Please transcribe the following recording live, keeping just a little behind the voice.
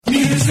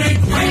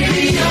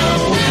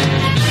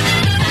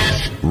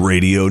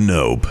Radio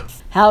Nope.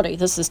 Howdy,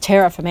 this is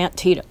Tara from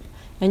Antietam,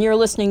 and you're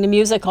listening to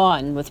Music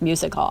On with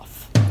Music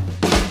Off.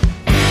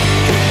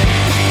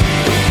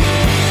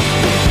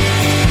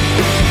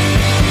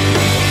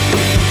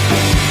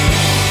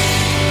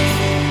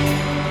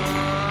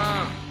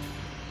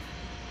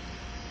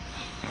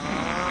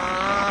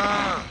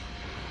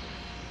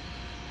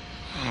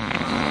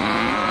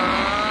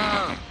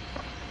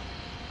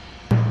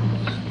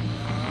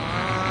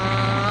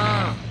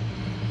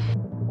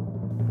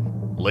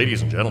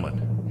 Ladies and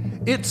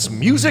gentlemen, it's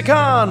Music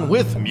On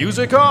with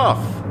Music Off.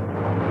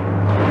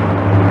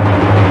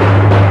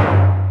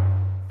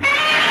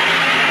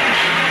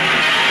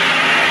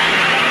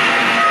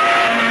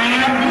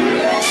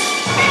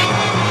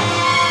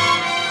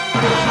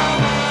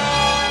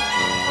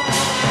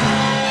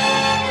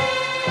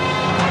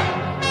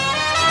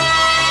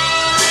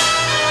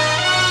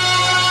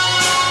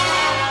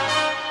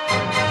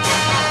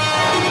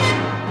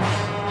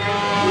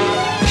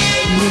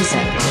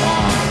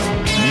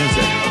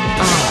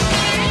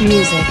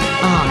 Music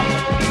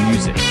on.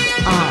 Music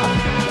on.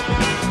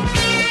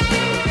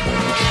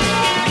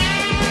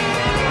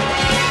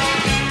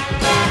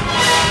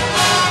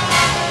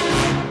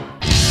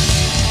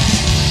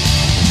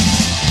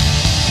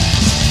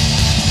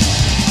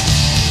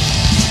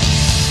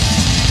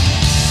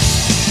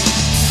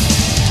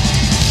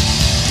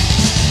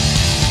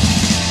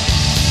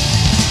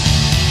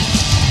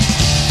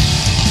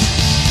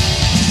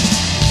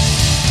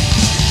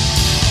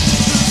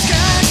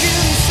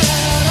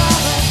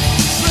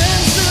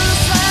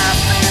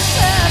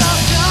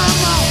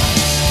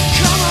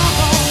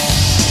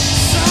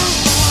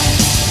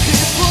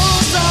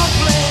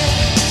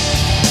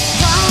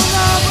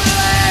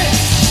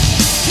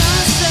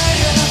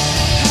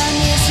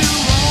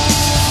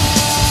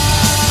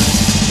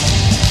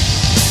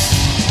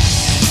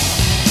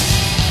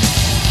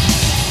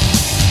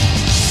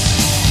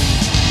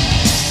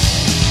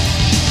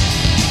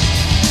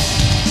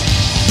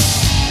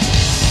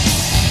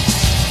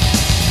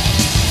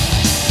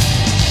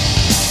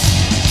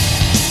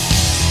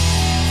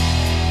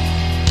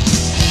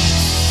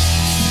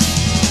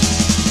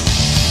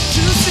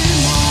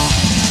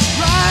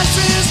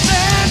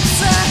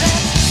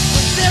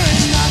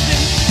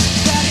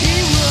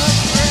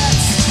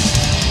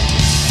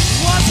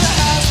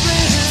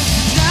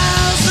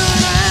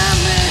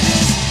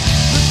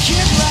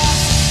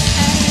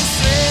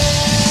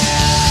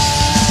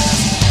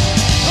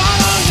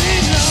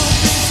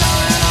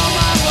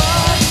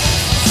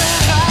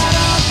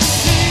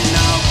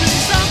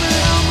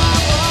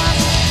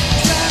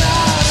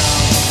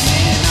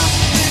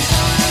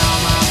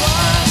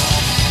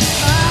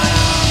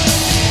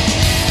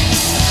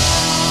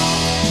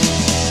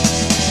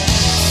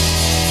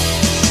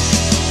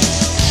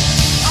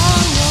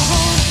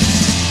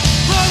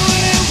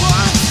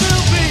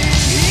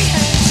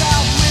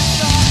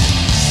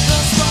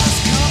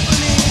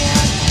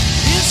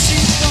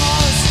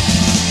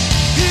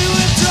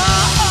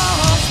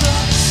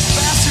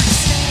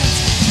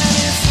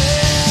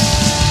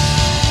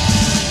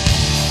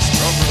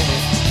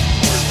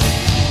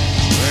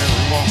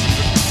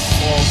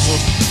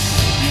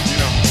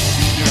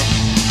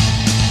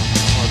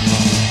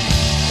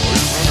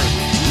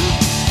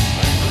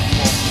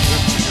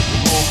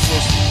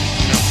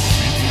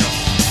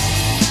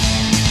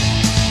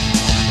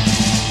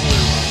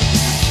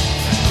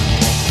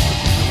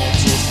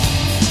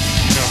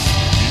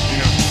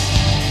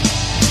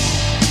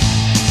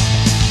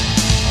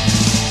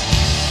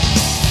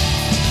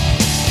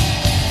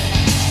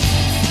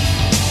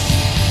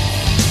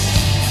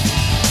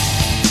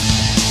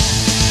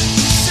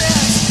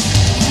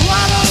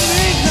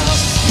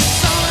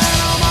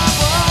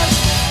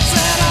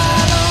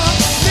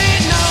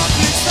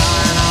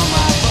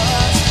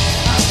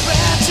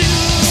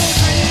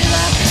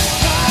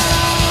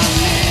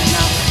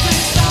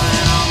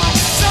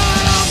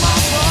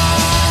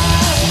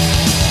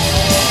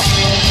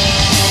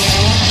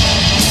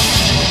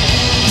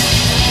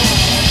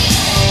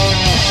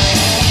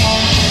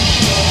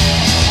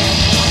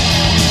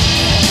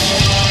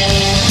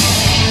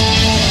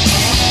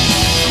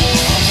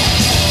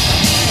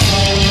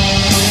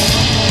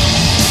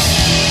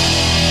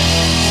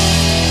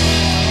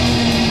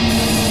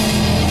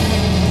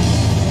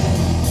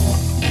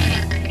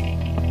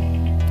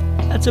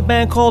 That's a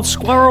band called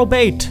Squirrel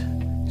Bait,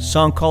 a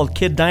song called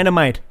Kid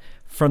Dynamite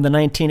from the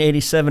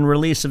 1987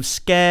 release of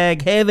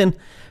Skag Heaven,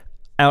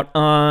 out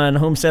on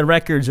Homestead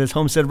Records as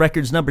Homestead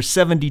Records number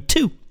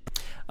 72.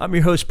 I'm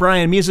your host,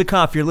 Brian Music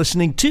Off. You're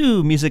listening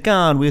to Music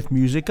On with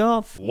Music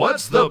Off.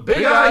 What's the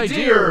big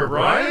idea,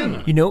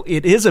 Brian? You know,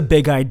 it is a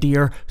big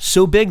idea,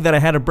 so big that I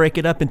had to break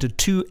it up into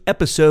 2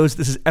 episodes.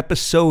 This is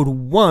episode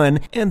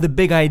 1, and the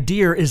big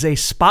idea is a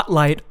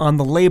spotlight on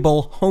the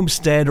label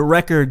Homestead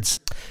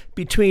Records.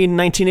 Between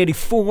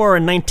 1984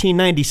 and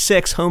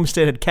 1996,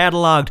 Homestead had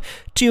cataloged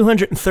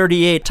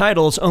 238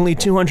 titles. Only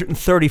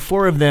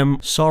 234 of them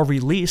saw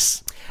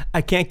release.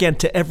 I can't get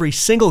to every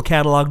single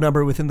catalog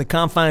number within the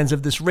confines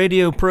of this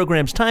radio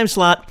program's time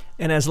slot,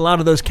 and as a lot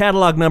of those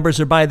catalog numbers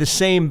are by the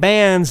same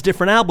bands,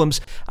 different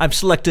albums, I've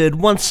selected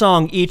one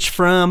song each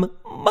from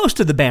most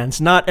of the bands,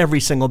 not every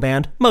single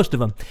band, most of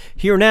them.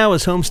 Here now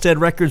is Homestead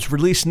Records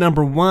release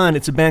number 1.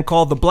 It's a band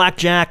called the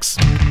Blackjacks.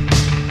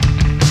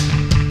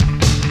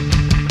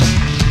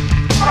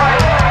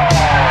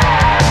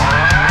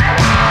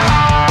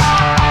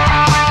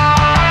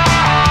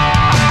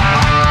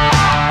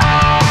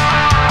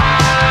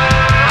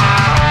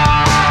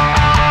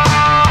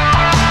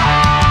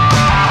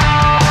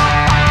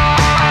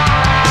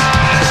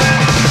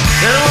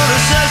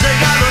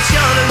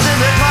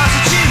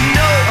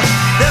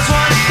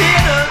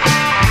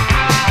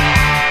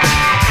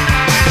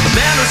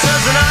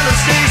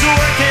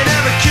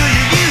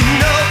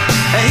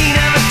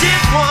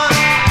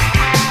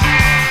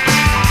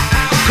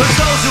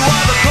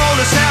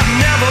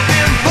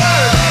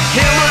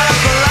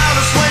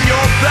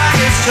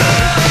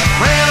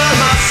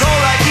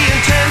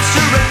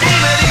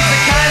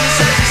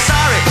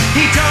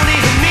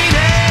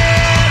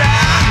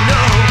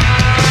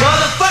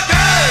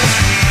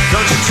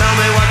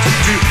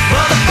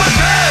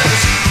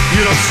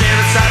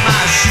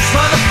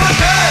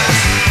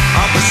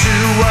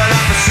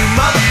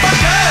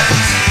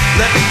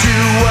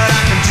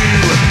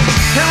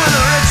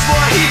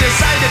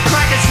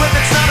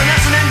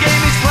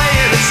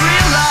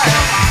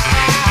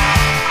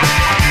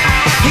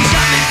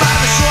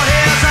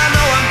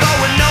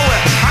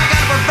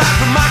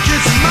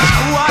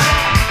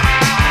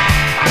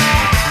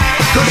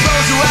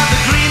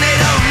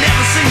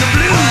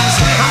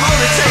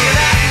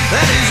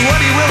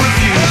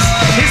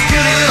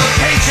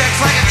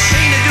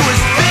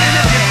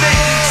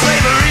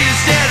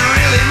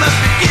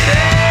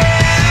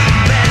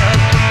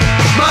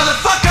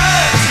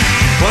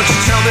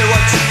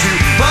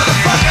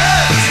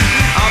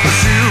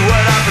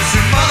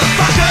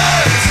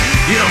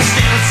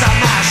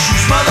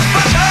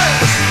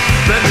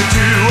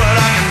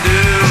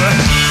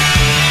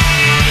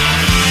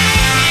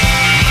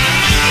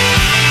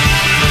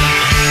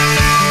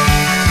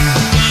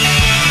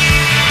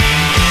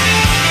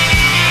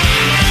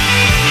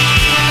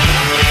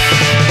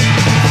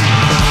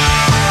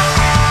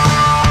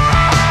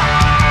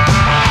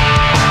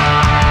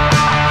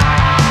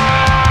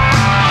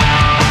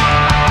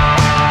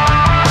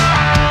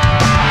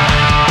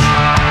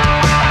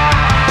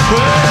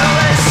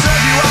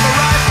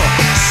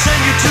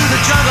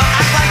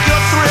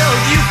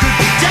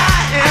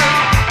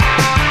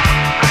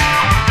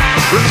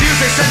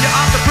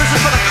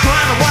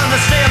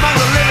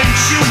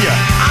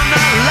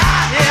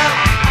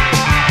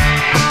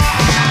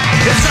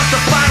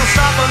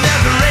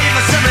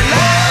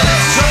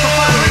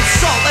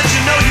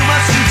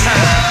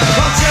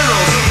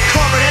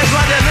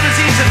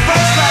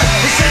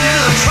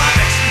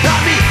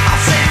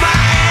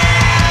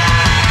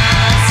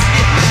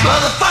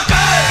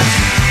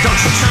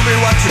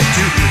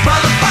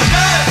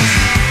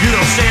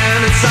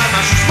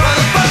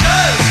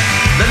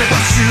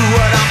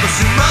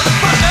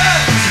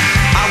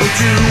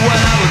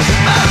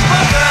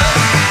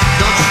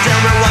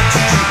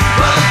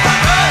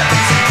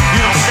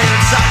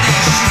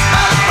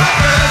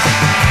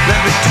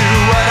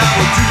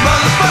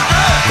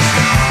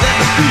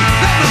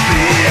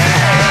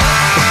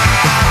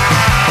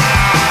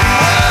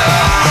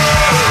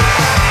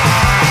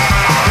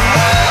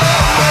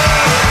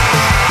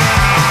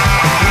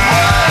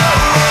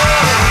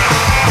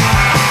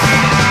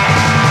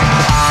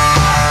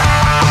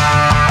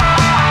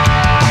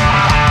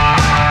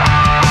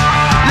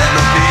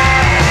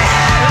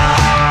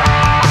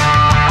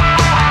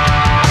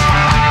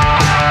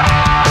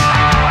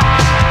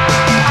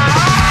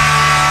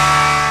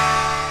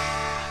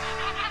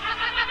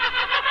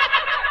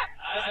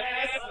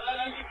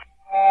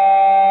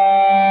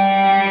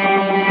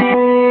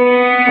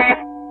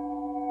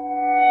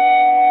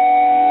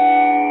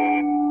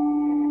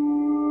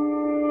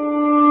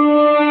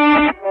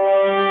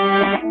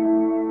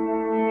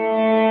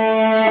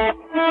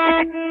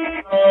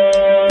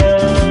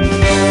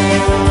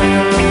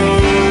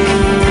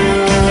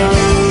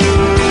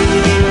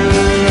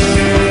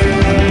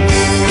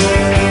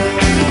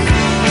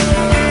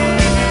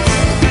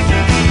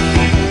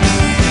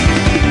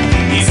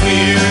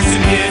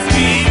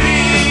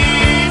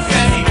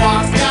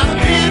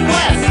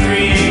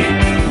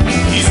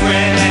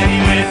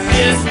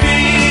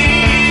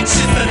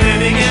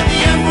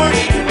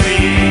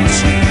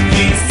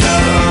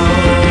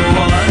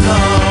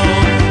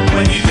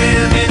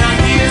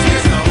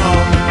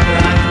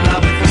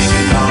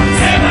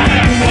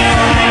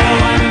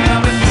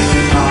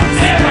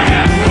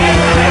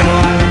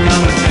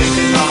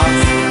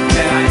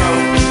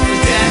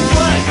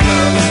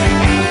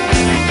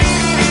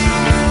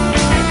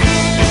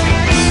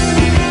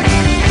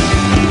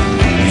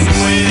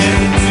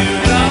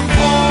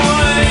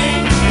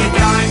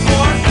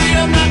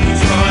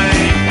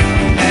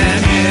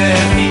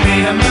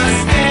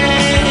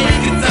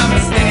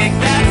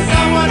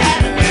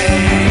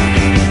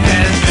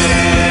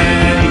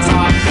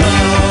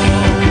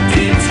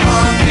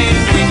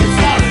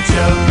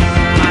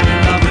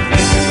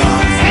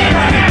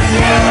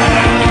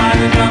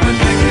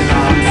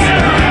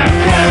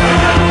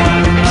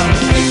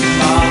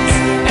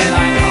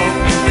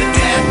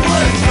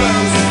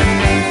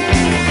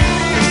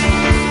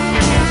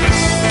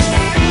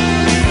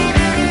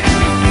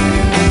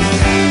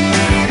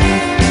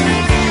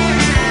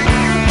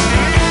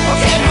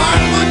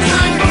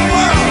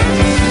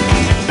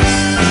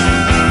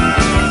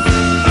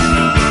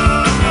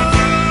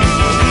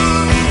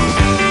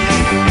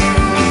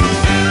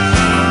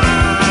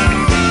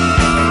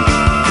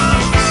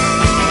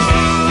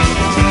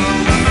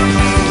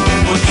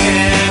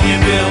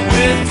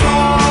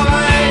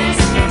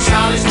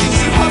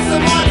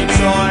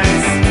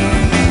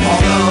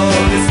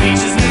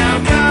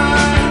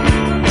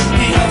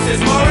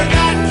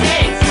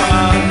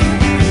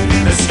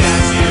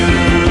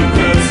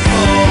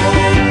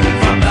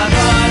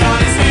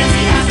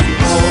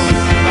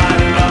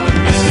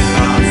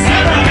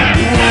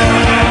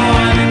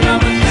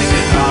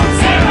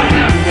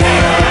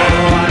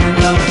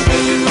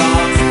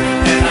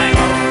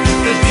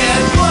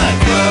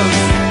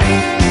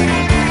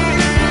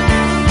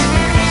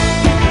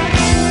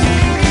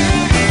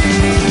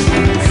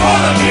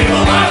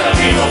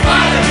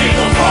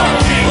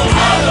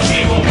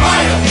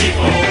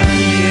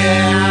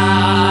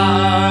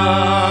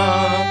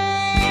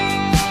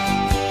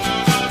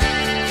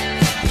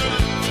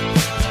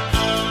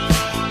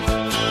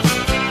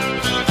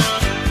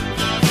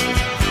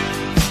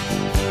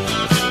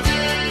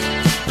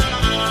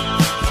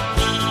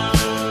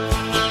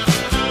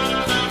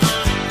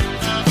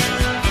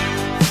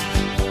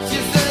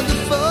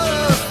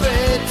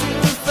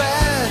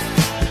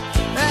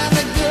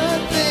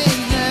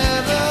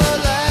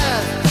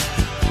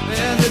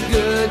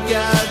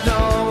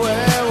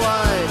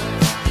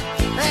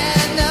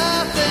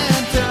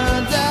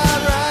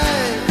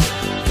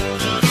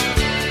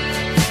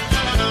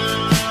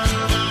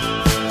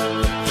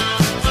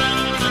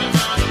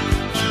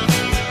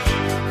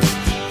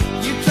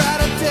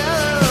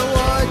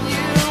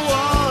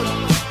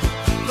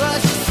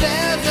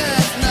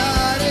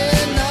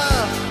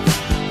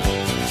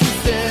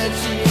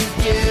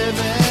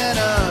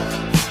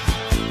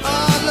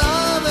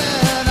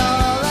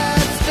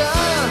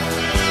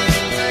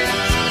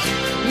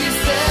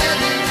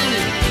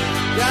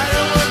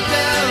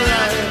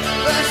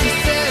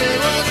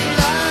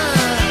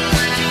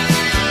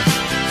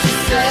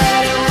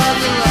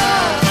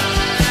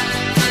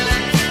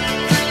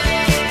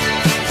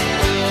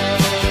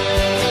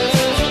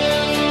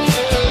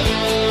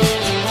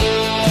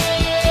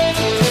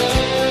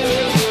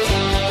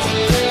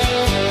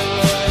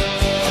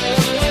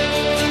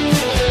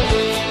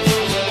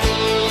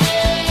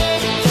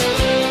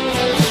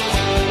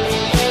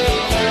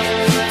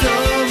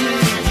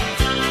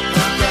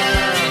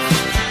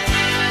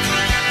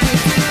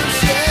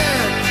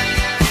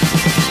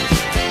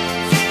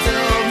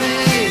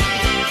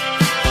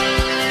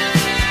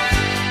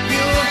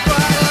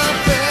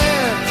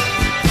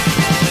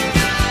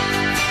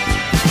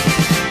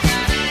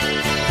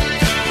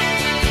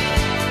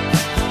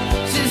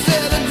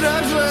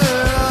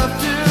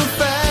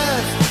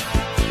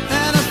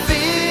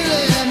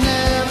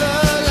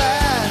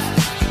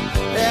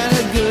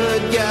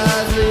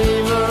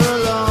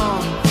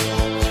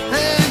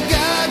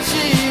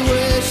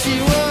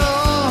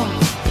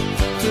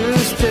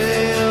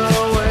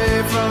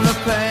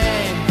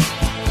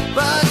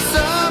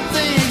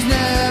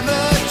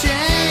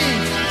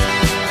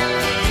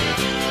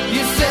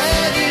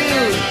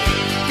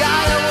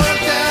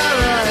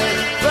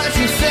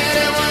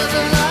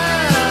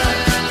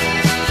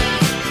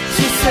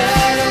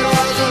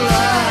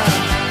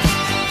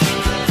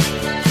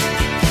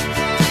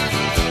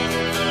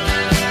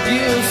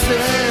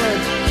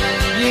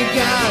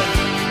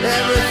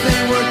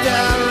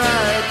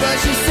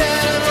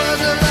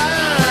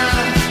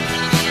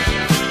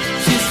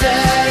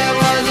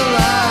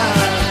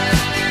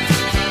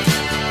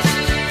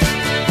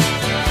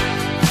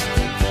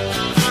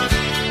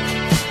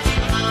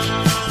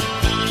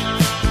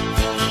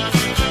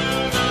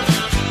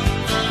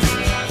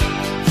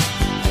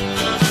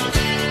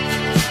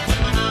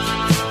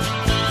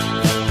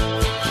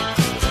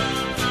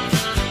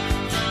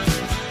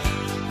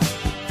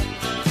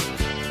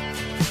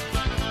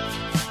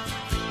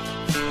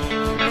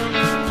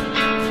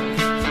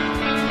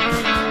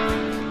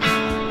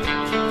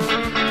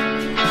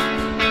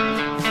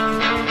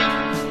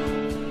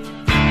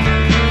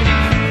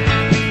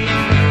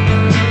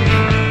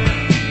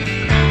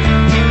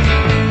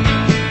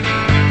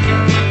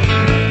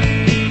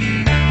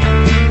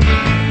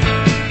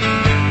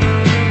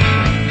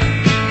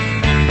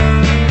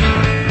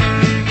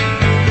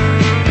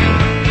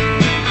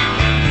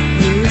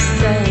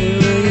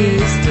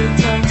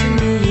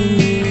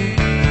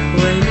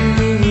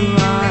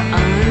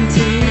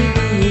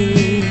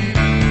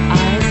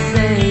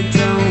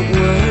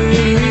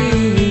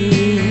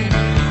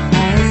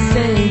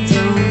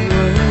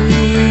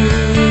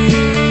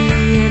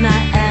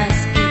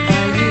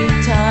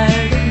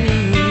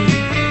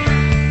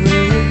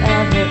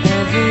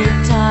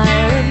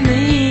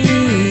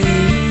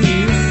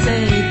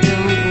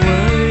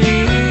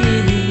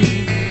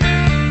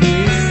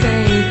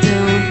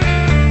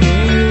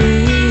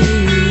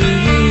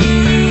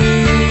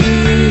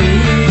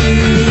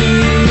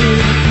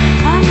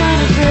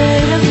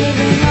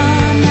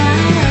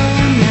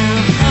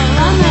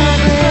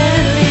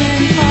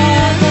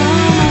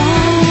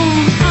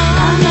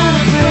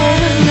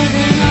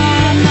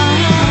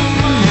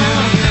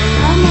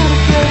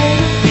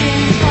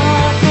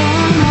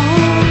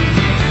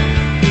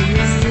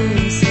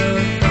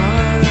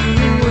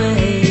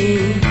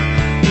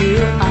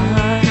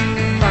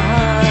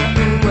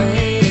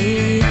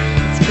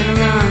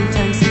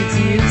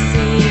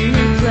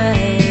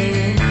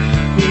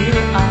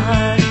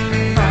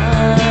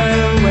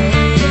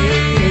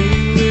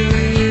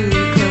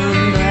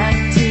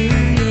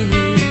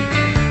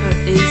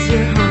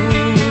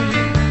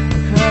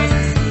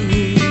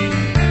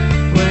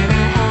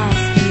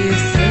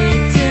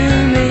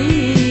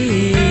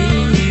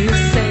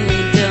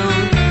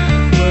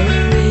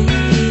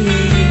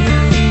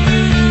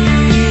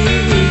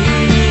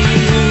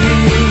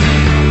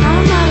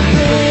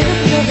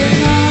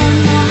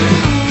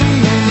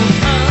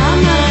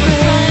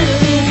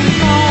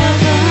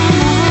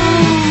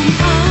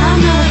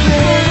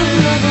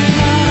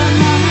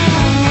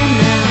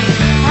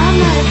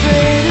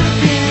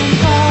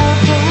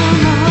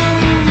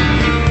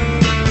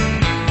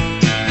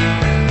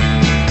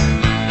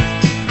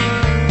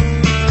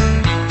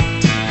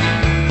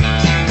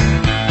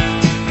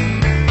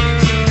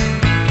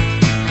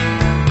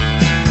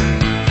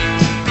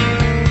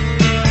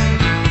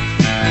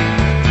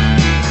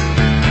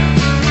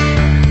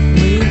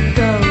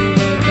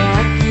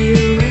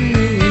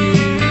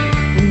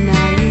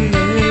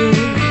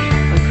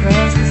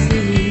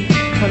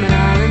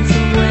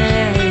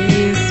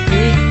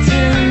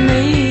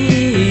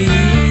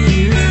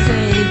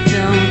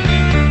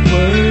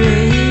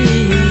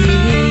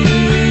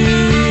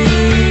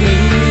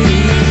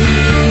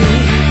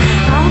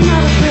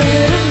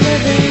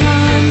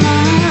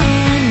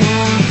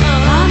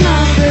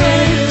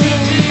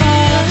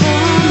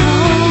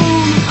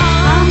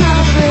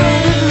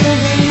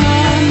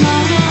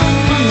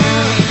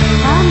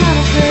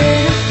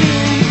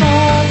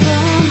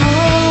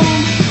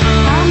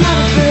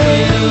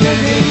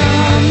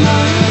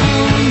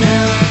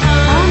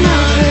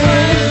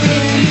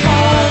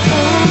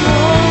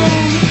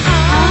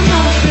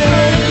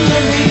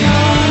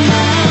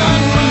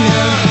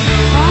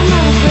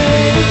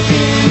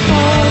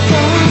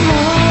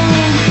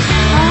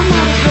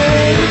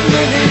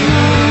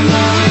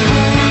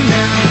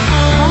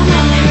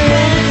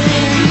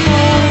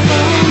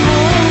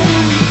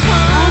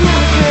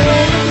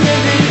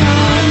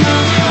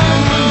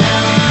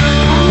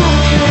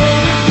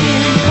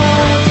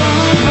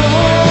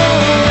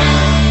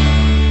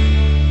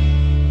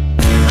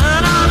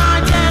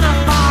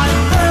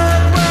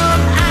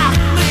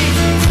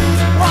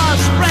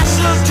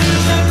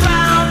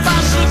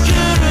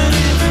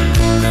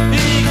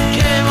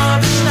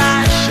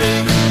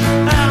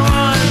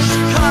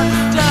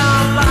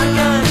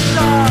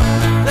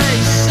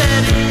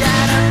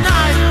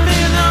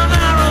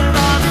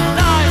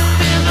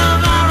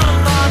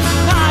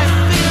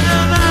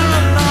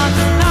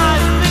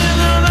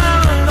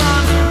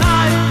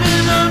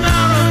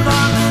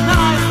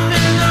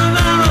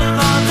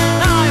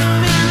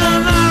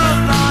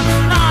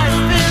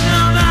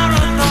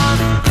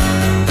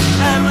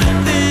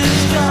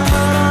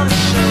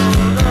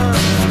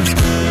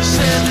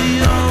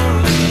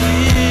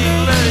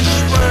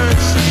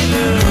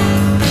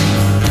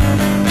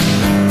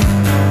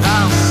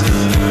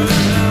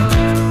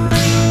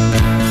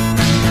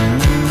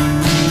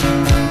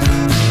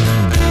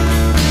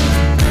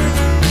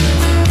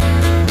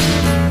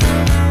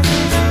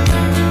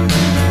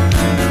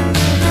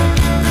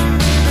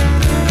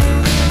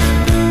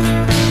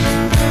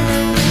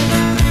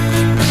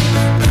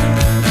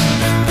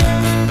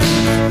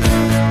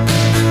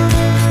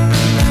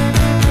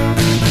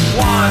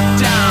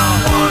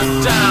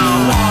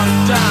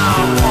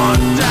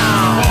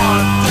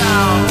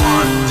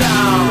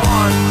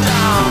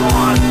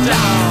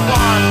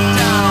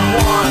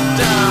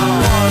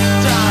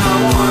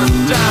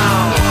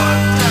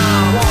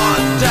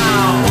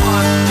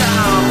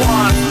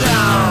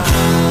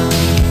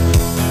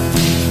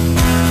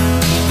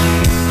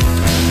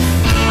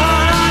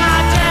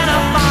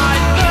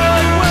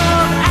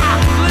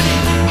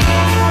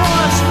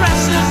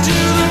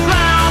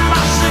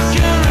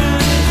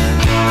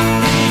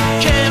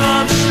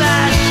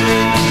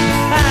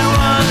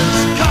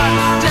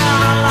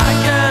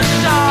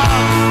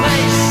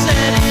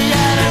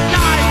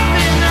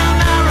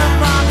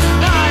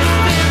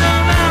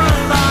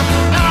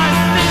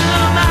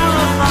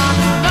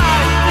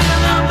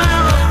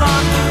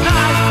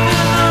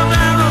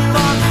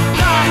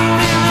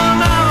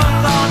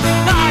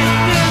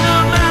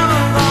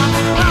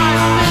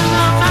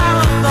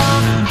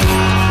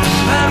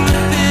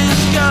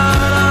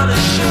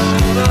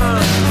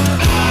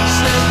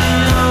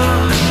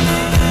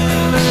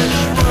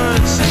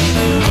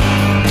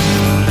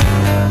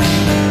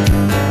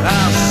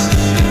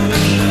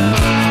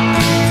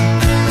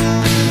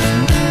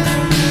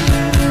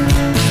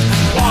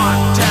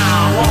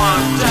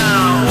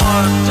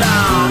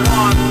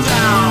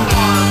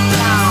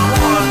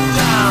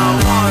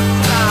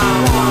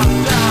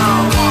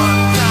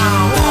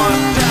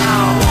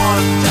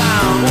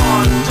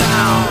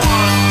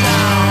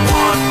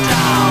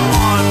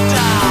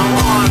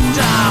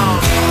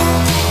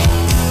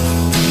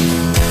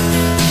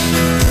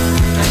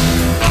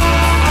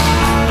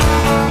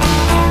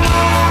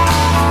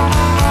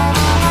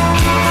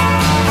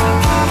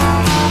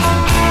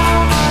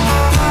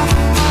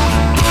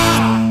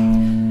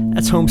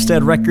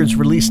 Homestead Records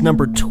release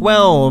number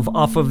 12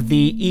 off of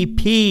the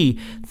EP,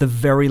 The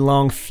Very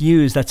Long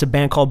Fuse. That's a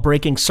band called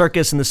Breaking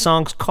Circus, and the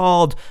song's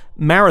called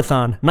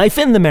Marathon, Knife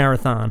in the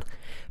Marathon.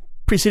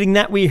 Preceding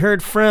that, we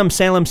heard from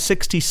Salem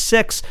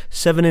 66,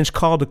 7-inch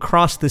called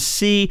Across the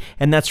Sea,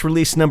 and that's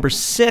release number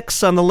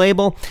 6 on the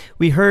label.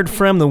 We heard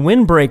from the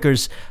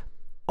Windbreakers,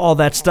 All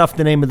That Stuff,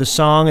 the name of the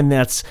song, and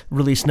that's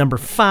release number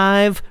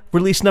 5.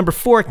 Release number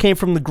 4 came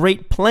from the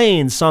Great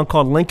Plains, song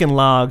called Lincoln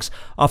Logs,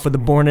 off of the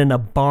Born in a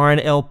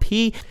Barn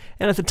LP.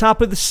 And at the top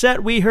of the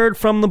set, we heard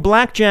from the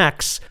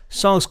Blackjacks.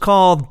 Song's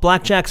called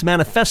Blackjacks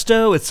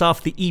Manifesto. It's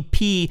off the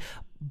EP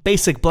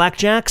Basic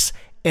Blackjacks,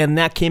 and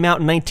that came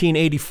out in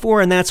 1984,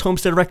 and that's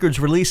Homestead Records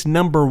release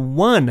number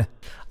 1.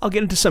 I'll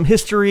get into some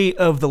history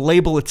of the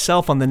label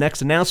itself on the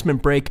next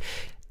announcement break.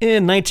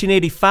 In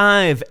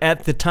 1985,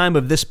 at the time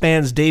of this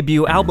band's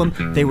debut album,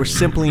 they were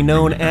simply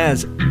known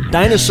as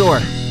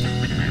Dinosaur.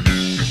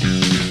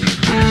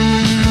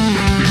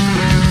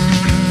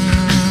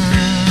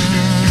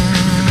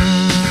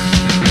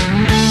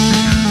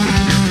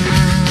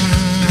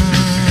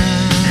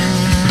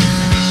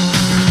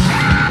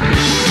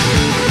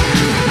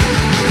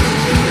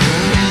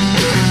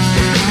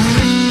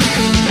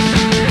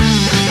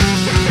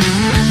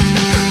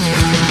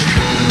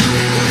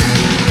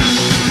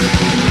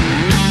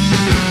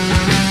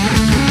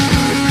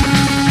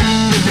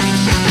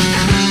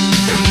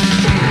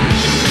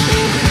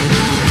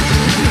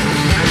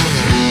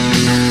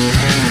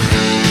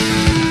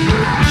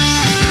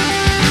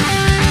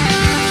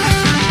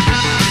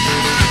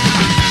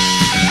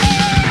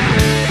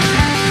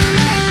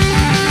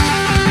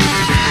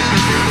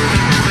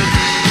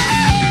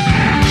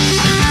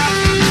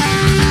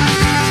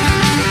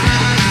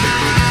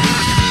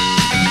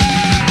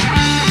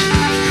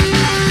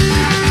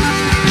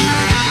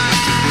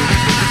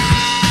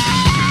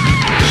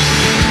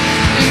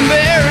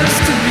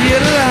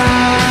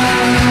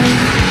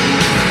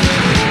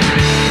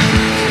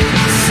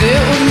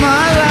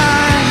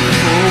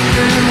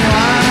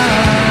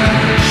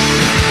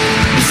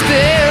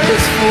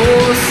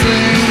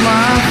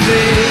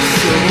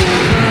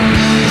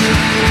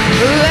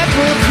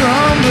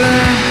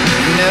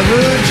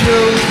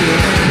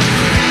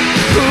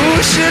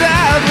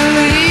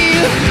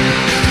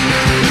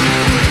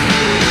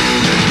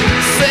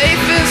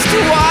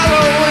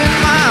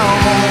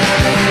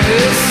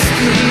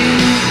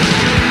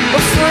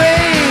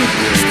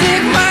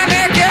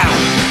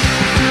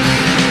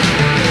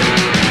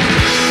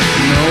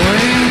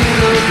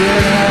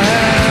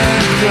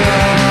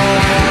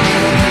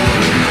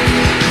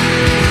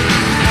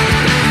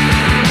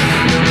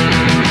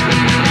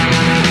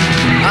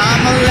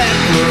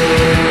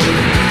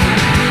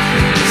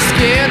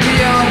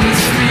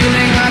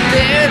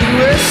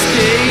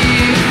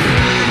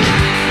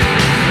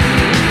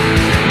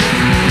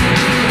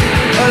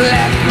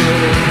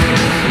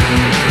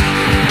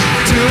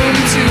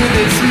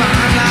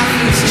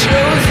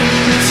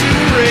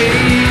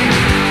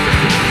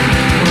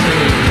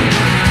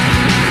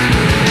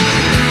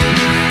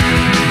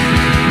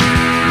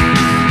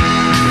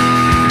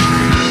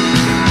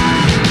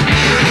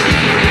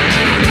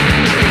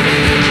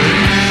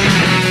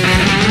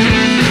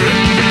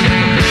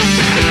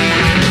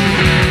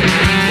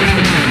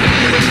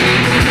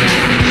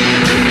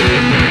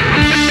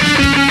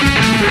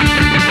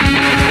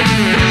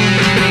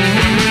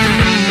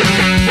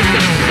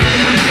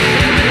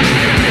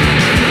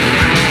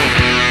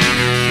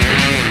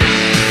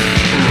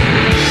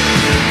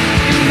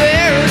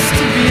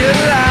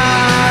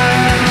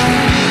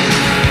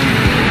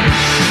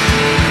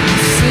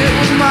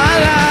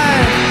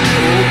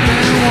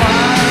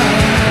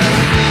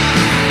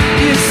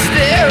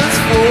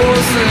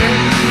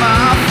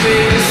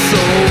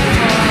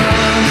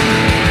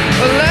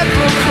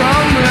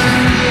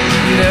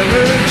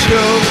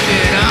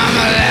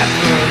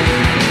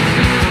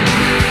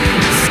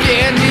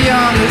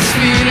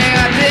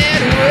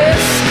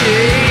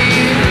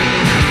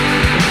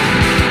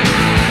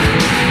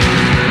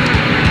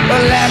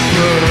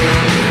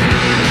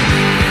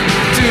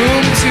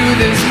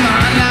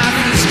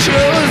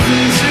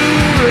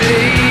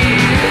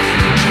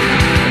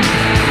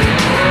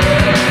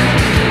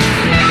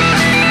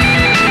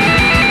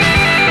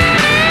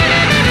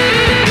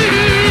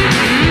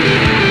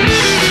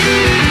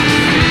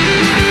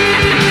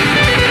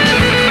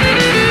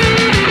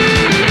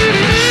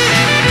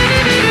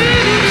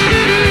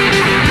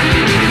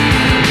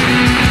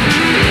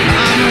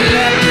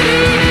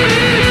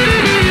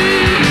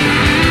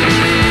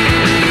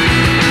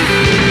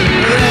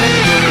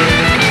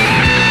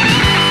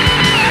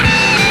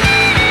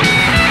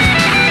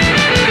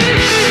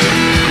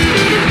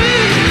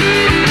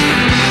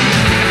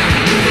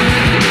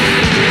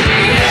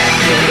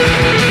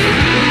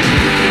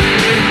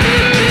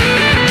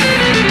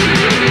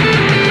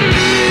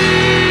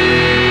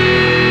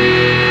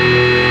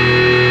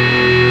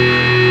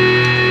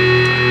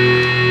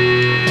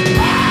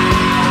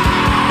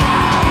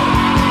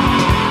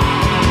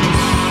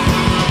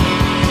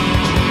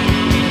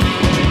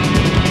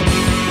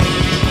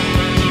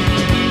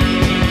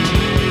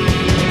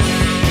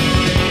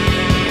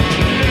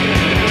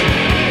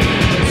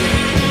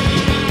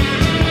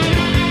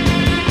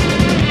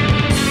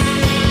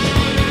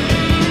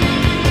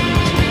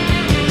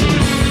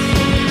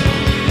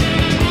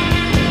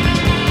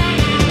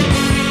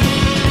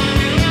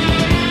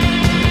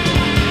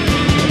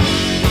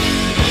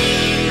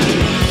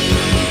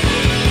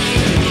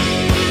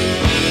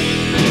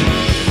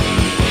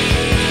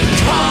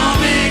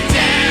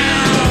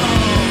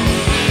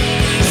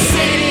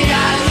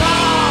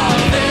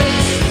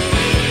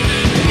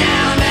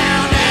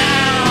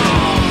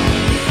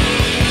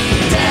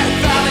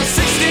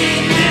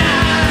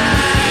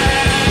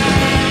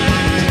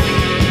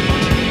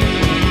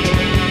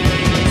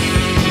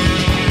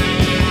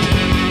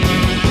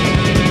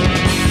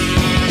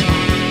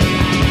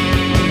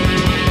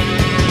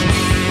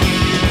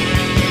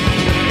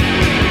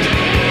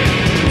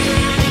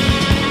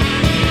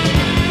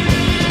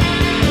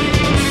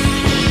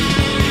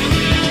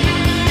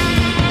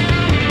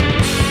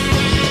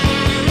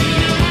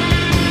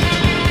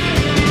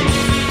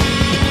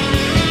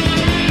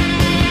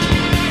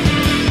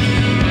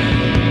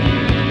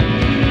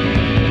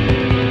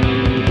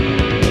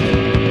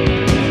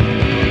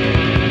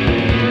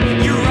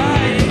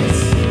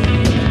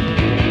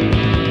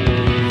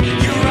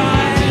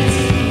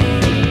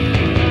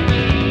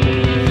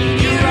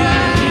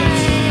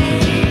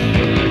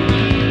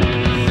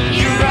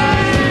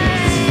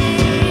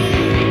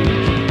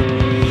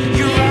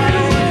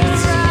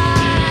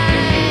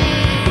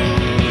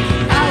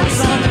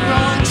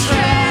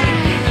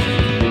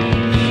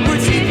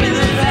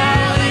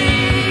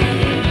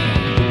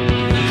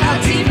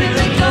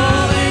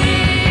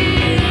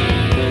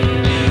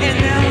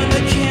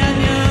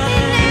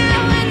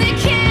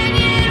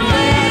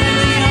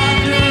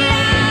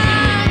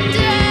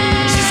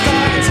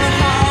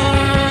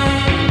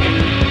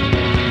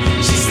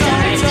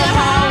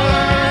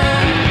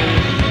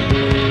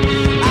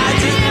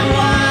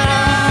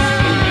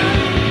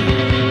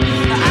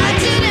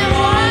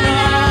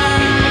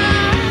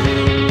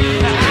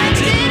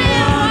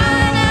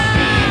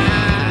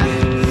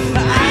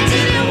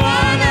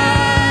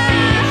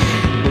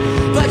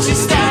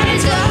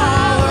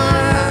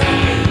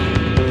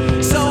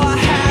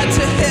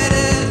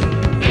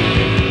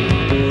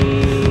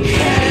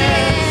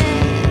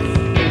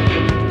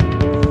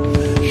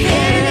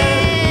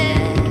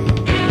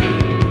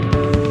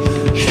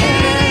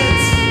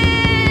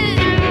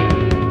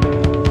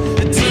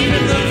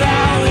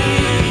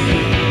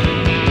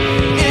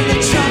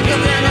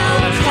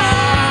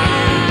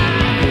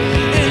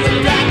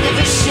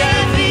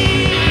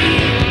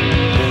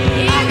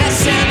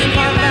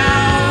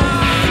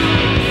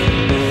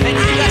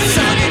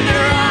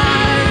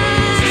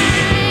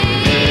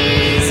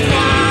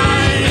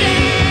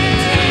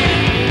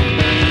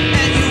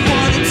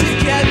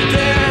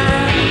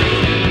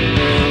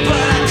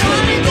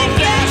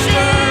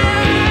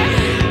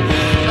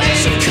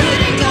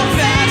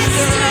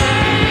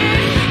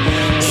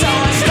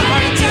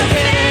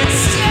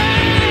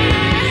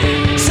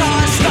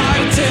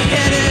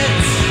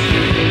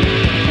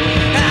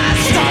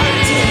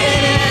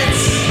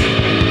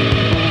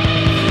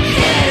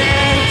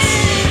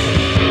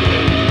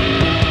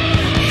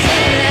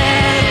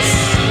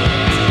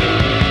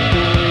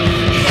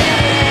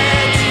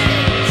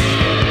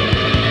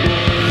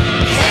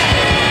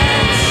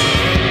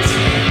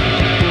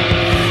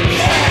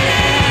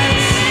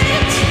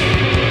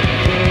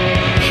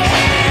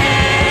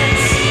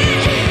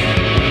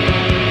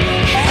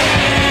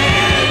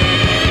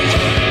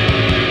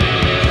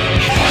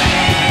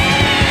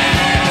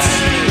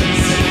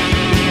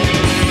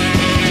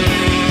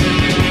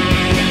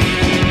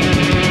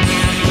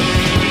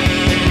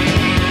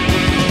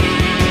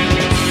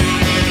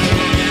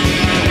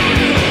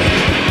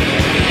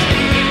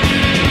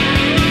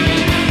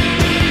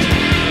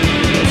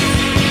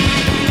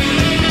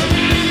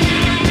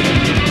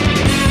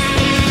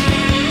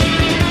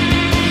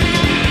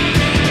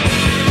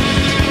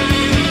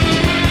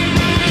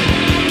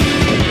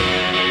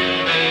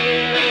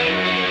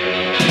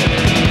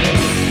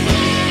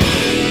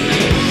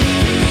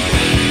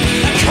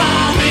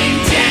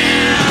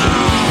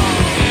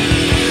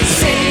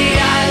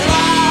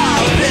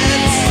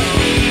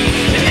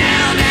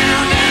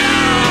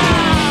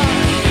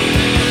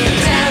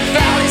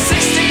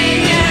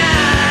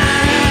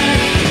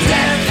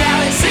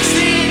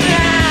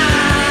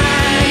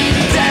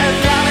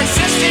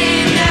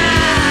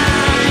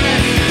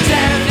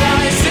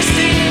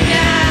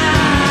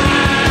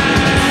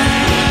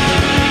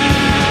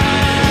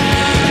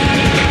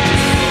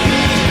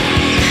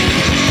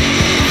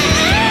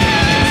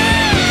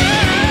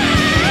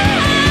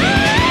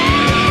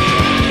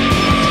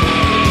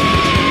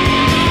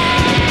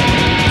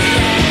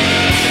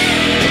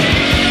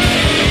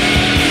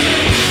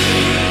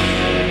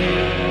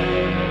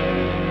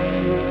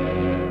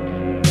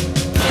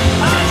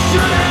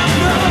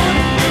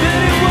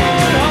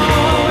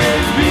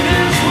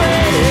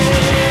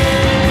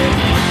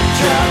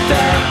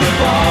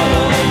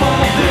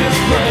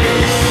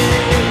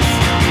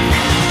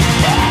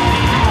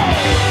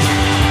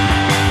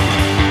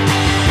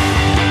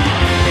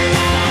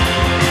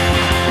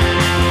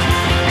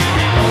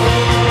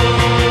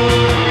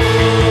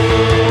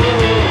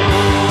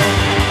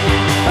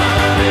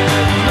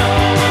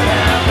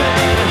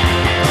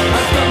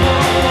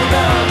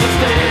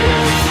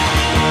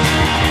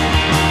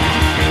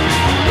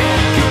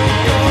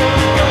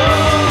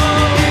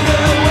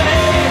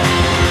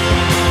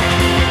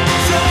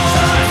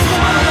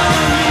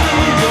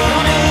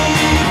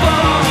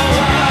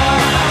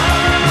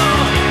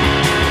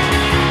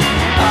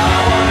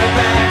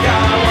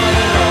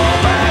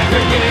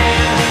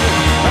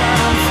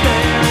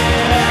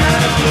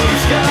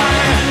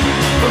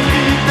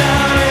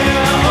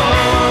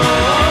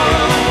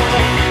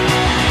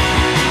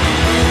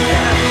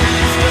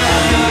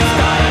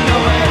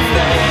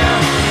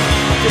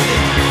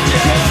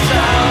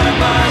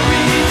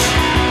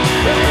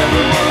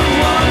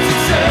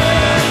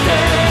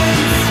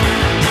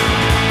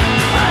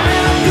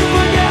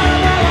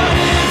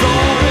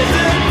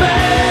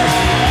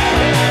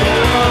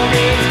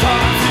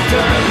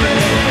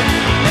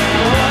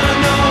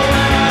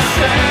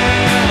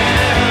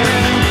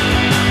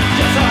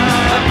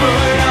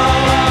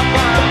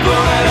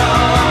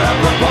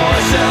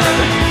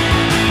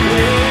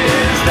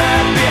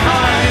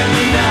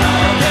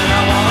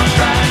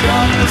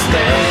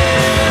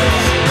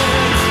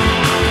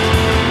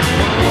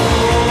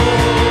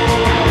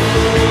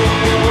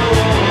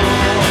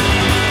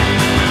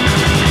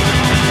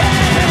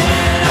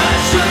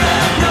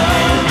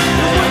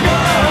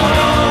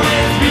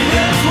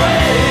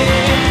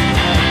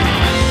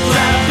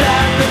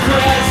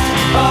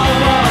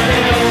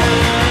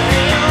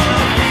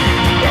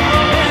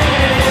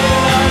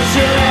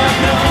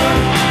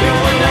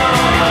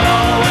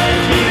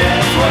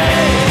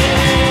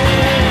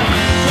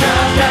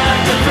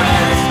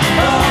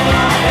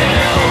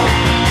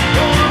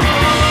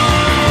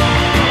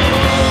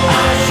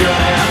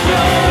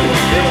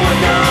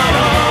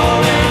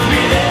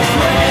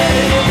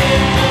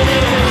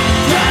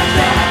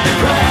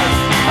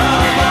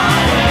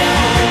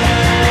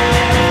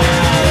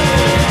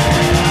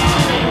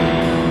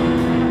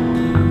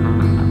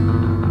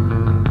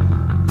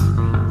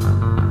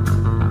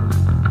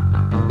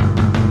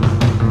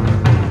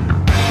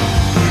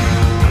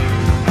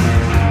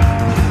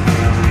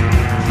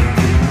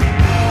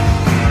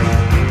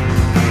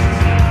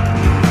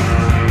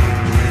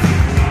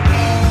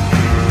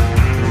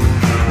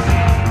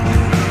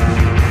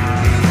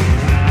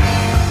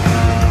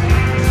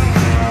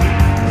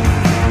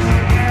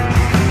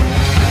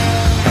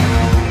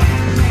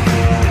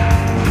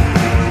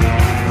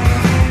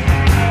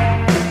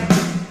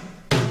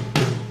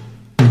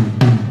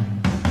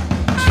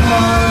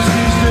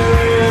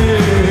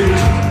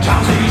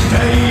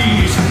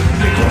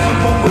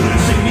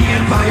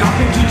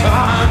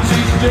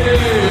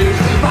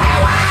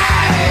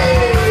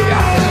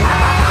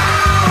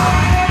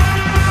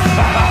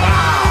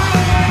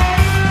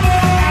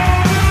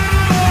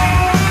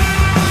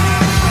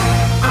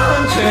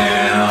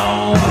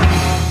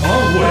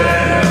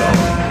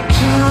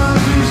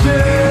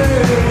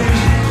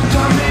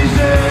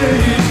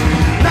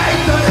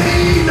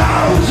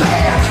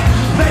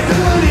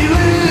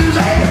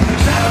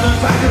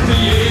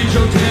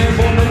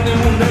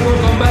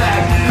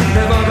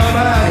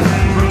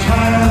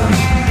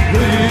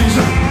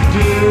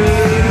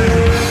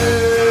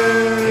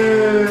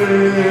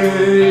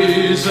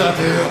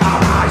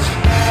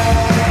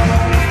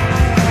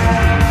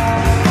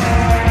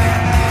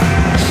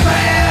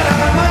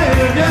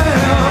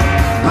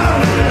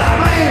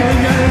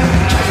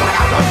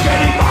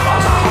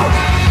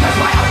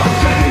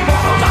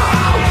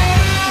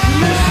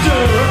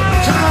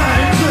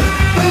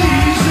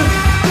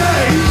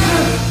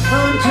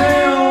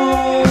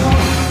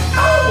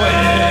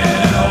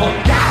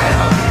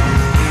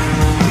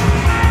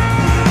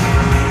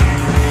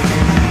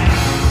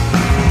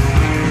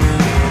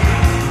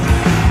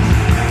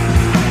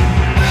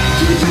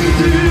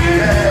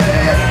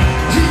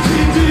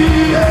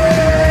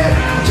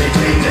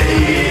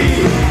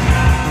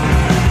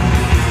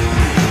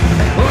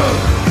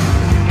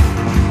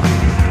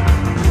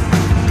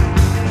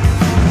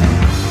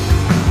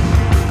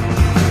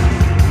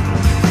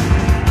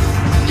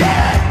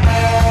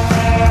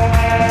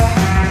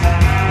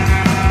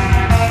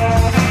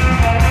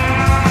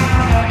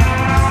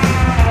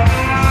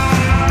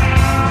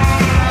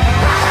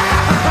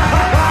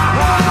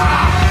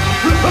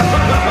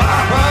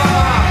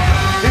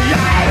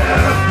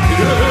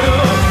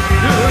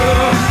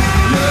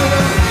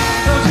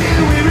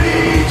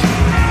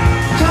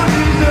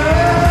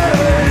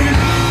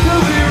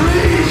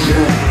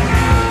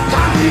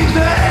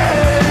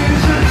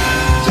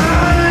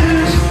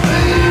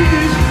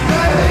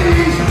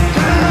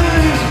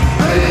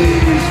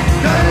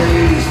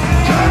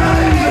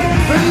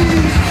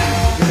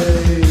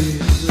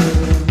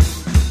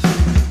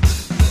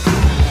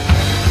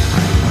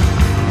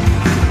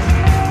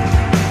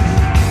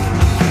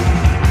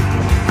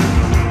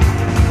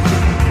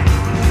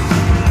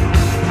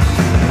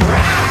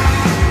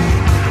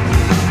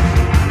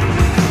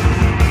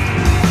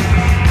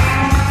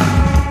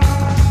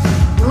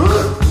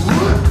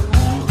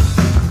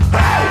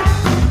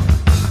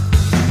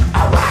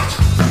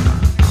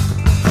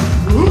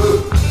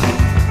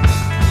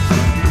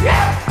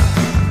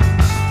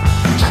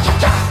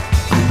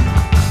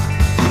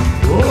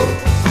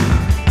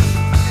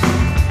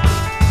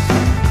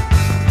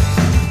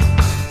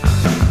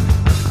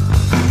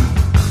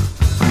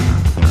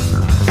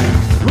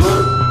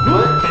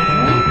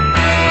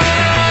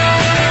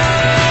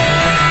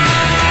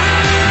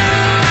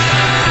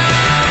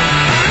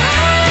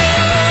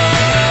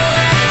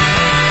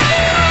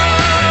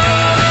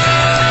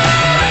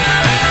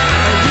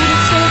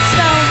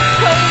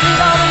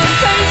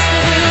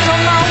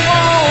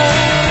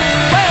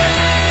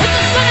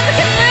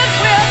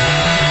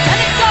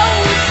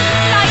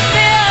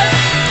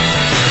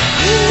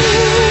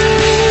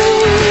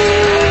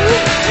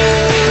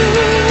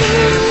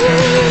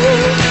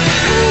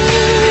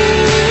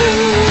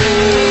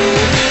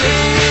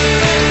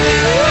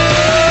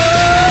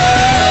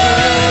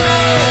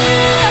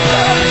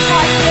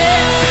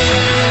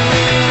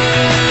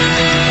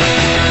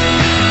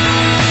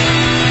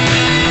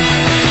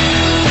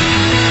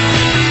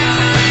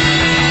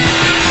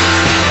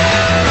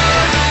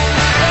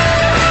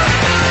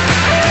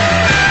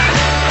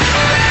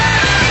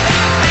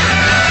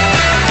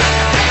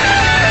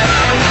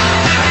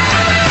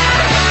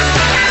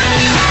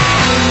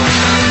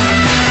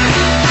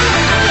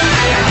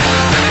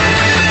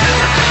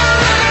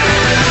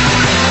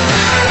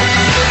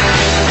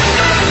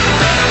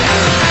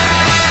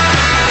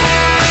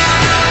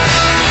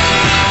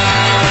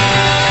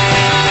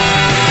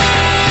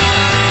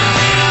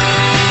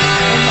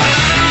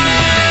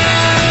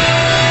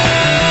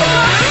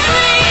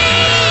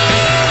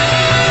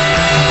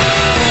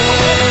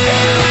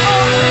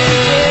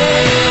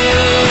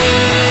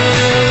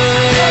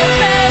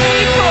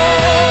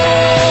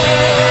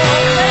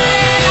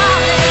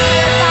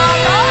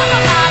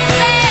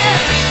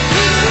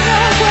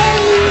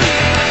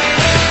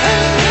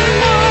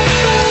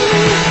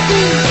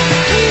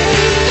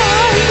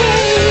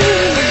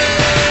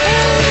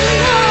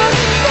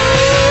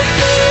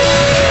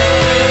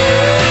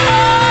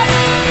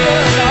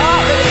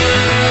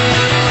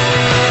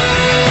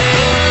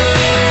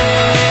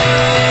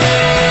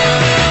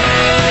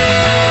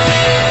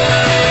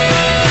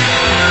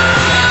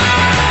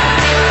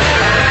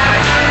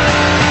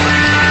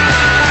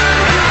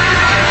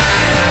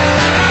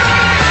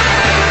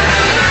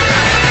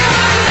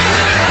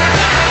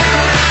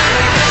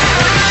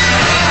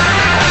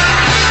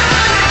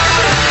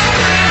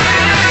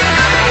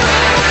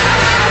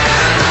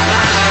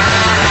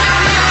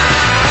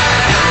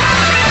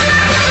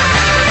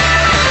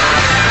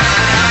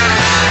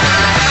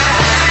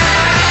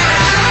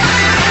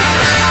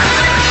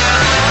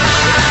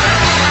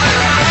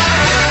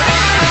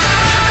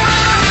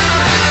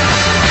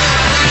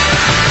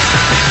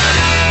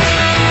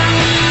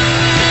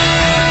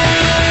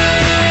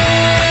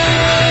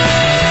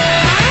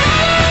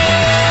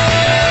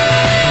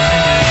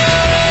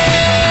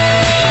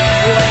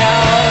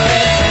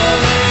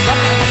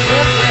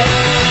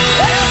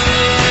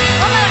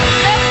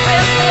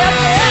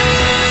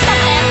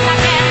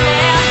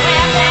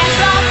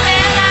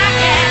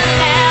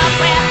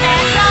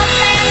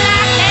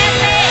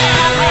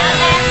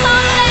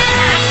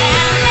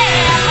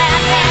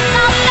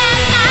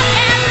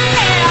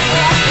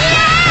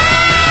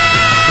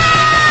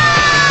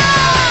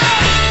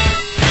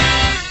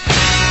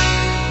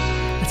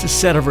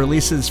 set of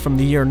releases from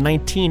the year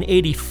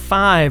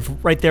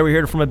 1985. Right there we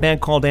heard from a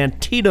band called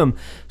Antietam,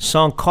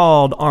 song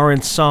called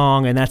Orange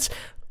Song, and that's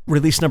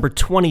release number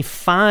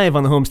 25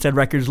 on the Homestead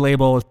Records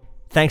label.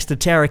 Thanks to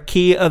Tara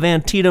Key of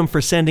Antietam for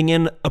sending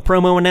in a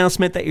promo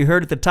announcement that you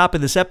heard at the top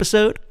of this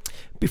episode.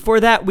 Before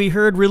that, we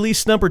heard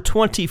release number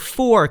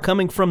 24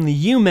 coming from the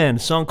U-Men, a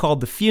song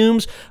called The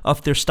Fumes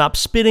off their Stop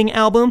Spitting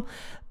album.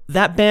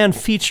 That band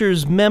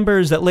features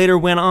members that later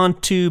went on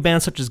to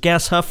bands such as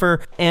Gas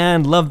Huffer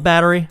and Love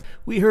Battery.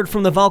 We heard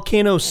from the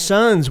Volcano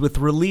Suns with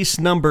release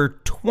number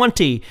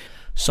 20.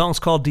 Song's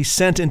called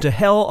Descent into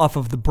Hell off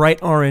of the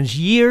Bright Orange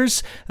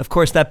Years. Of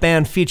course, that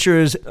band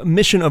features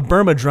Mission of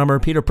Burma drummer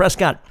Peter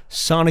Prescott.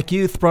 Sonic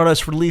Youth brought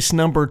us release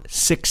number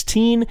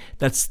 16.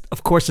 That's,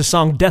 of course, the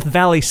song Death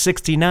Valley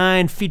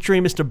 69,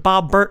 featuring Mr.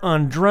 Bob Burt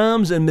on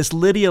drums and Miss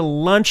Lydia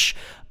Lunch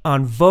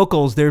on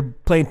vocals. They're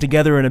playing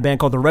together in a band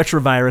called the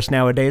Retrovirus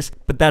nowadays.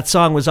 But that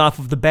song was off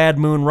of the Bad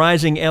Moon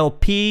Rising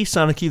LP,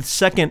 Sonic Youth's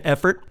second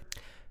effort.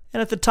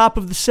 And at the top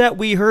of the set,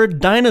 we heard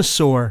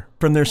Dinosaur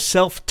from their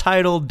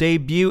self-titled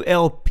debut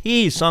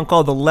LP, a song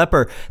called The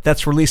Leper.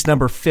 That's release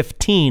number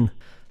 15.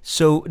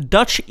 So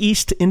Dutch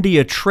East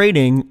India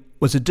Trading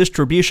was a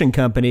distribution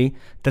company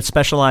that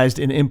specialized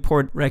in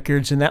import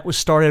records, and that was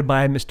started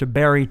by Mr.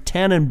 Barry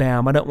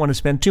Tannenbaum. I don't want to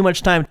spend too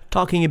much time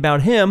talking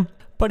about him,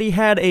 but he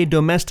had a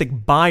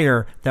domestic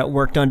buyer that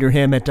worked under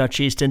him at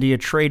Dutch East India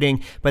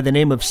Trading by the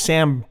name of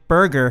Sam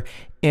Berger,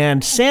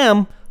 and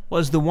Sam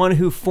was the one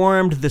who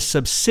formed the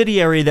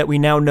subsidiary that we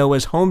now know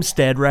as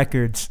Homestead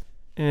Records.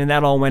 And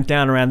that all went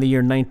down around the year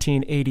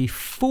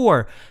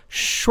 1984.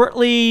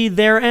 Shortly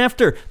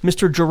thereafter,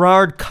 Mr.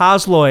 Gerard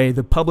Cosloy,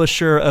 the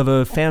publisher of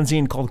a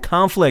fanzine called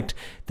Conflict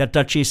that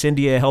Dutch East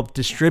India helped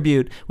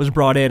distribute, was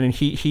brought in, and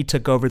he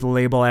took over the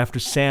label after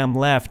Sam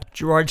left.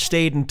 Gerard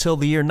stayed until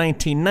the year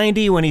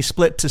 1990 when he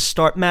split to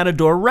start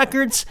Matador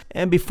Records,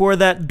 and before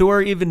that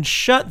door even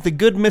shut, the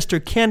good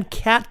Mr. Ken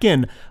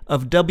Katkin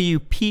of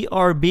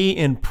WPRB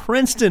in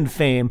Princeton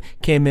fame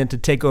came in to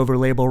take over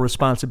label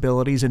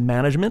responsibilities and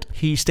management.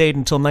 He stayed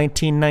until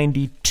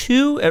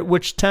 1992, at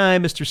which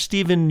time Mr.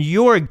 Stephen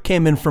Jorg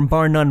came in from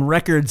Bar None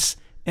Records,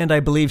 and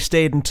I believe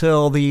stayed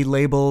until the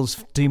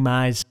label's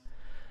demise.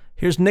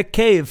 Here's Nick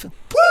Cave.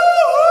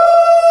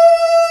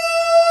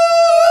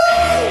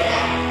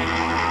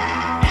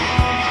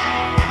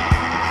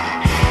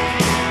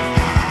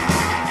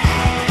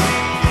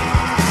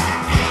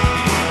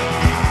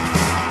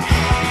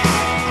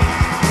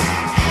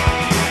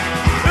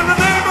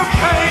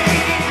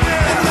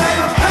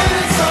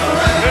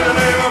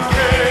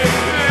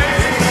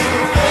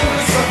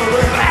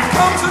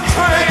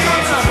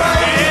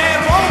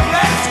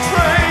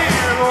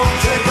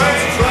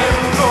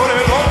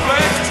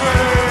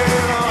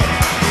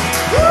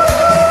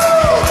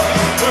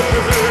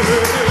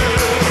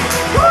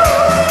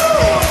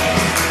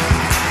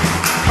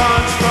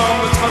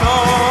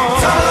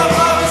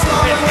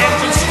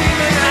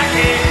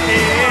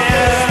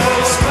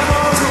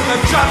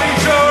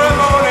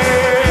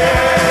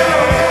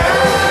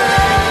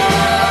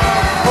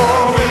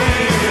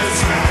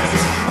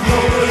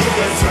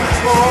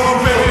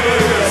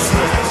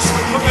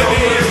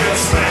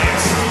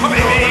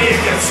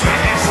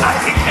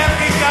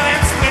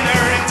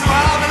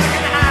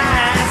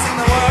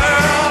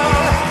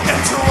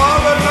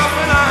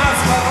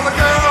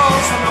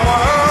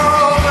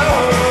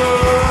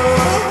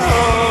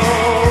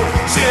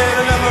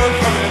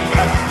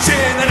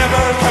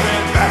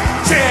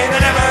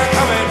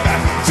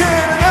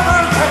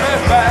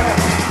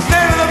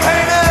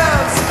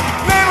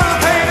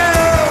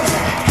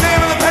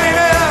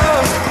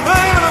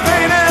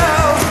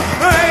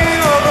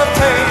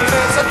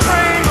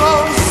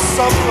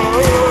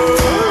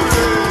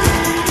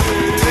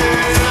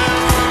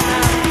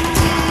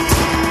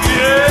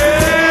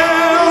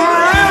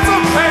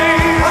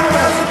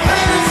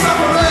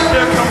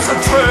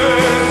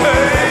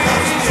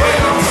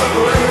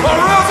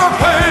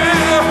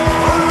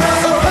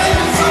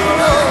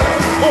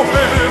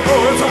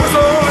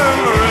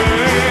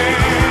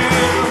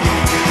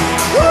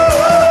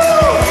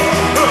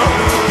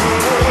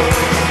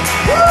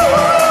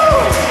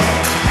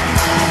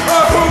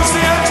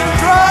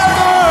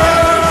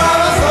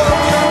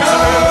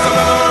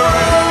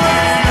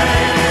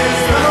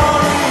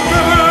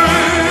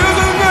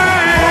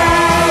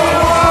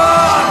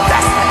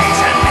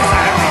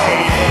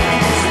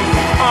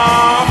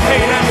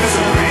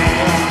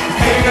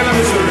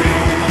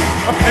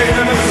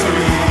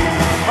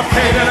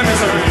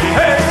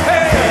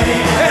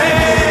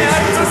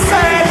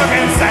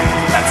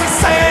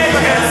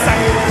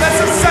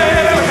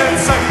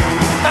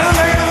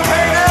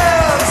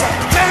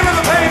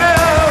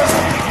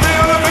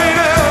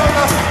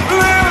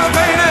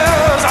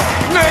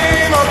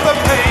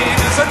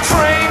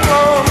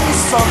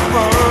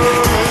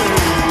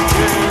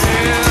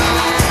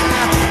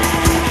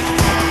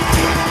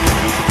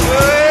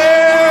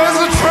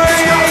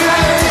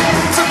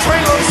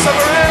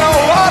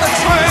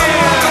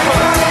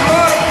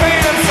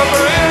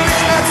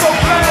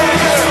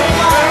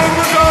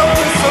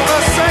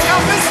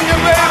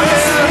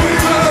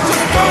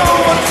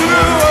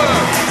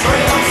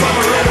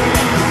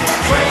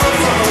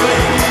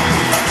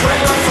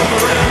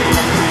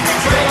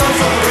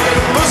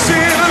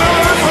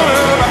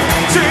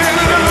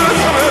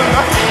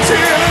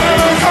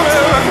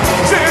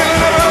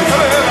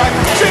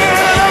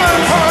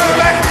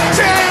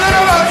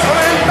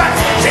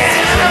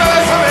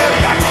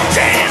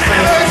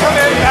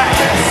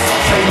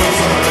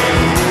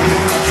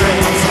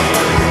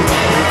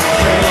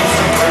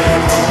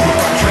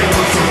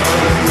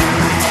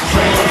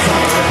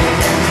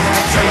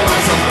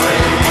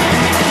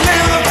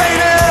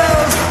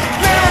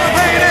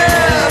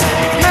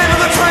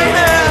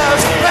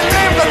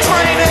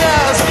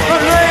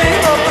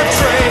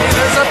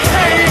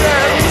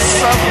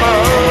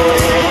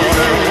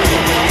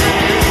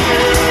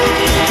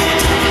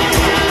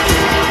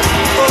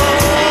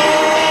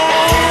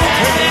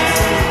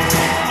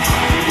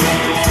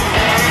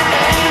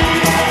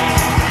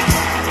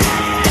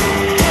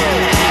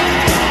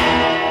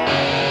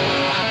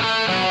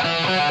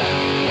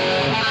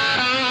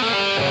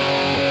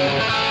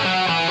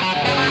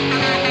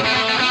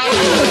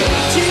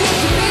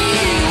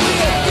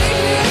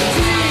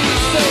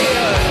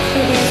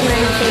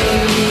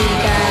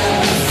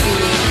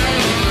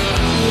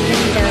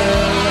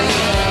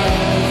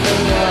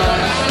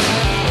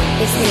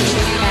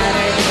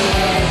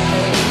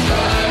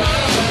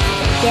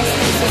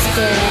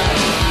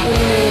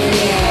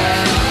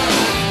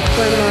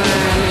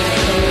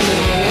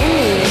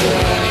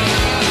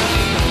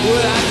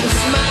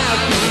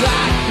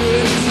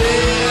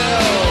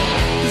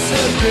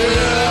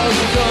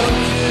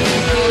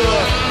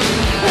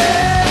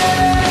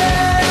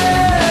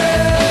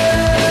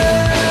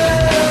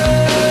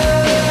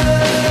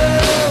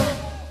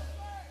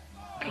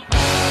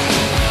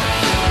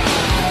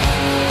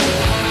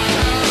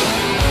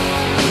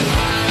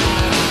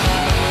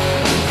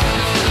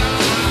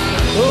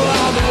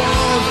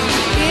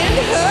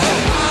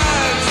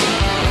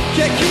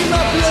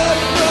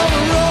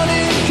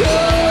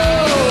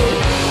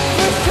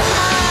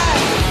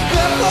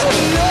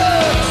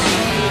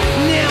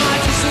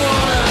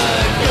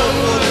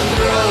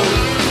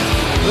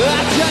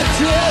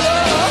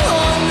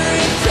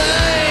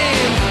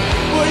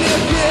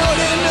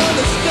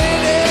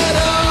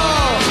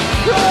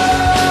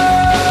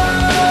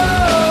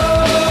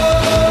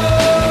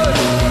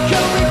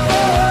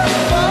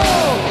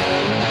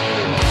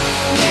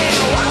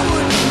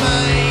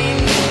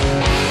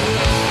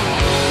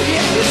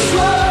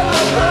 Swallow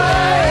my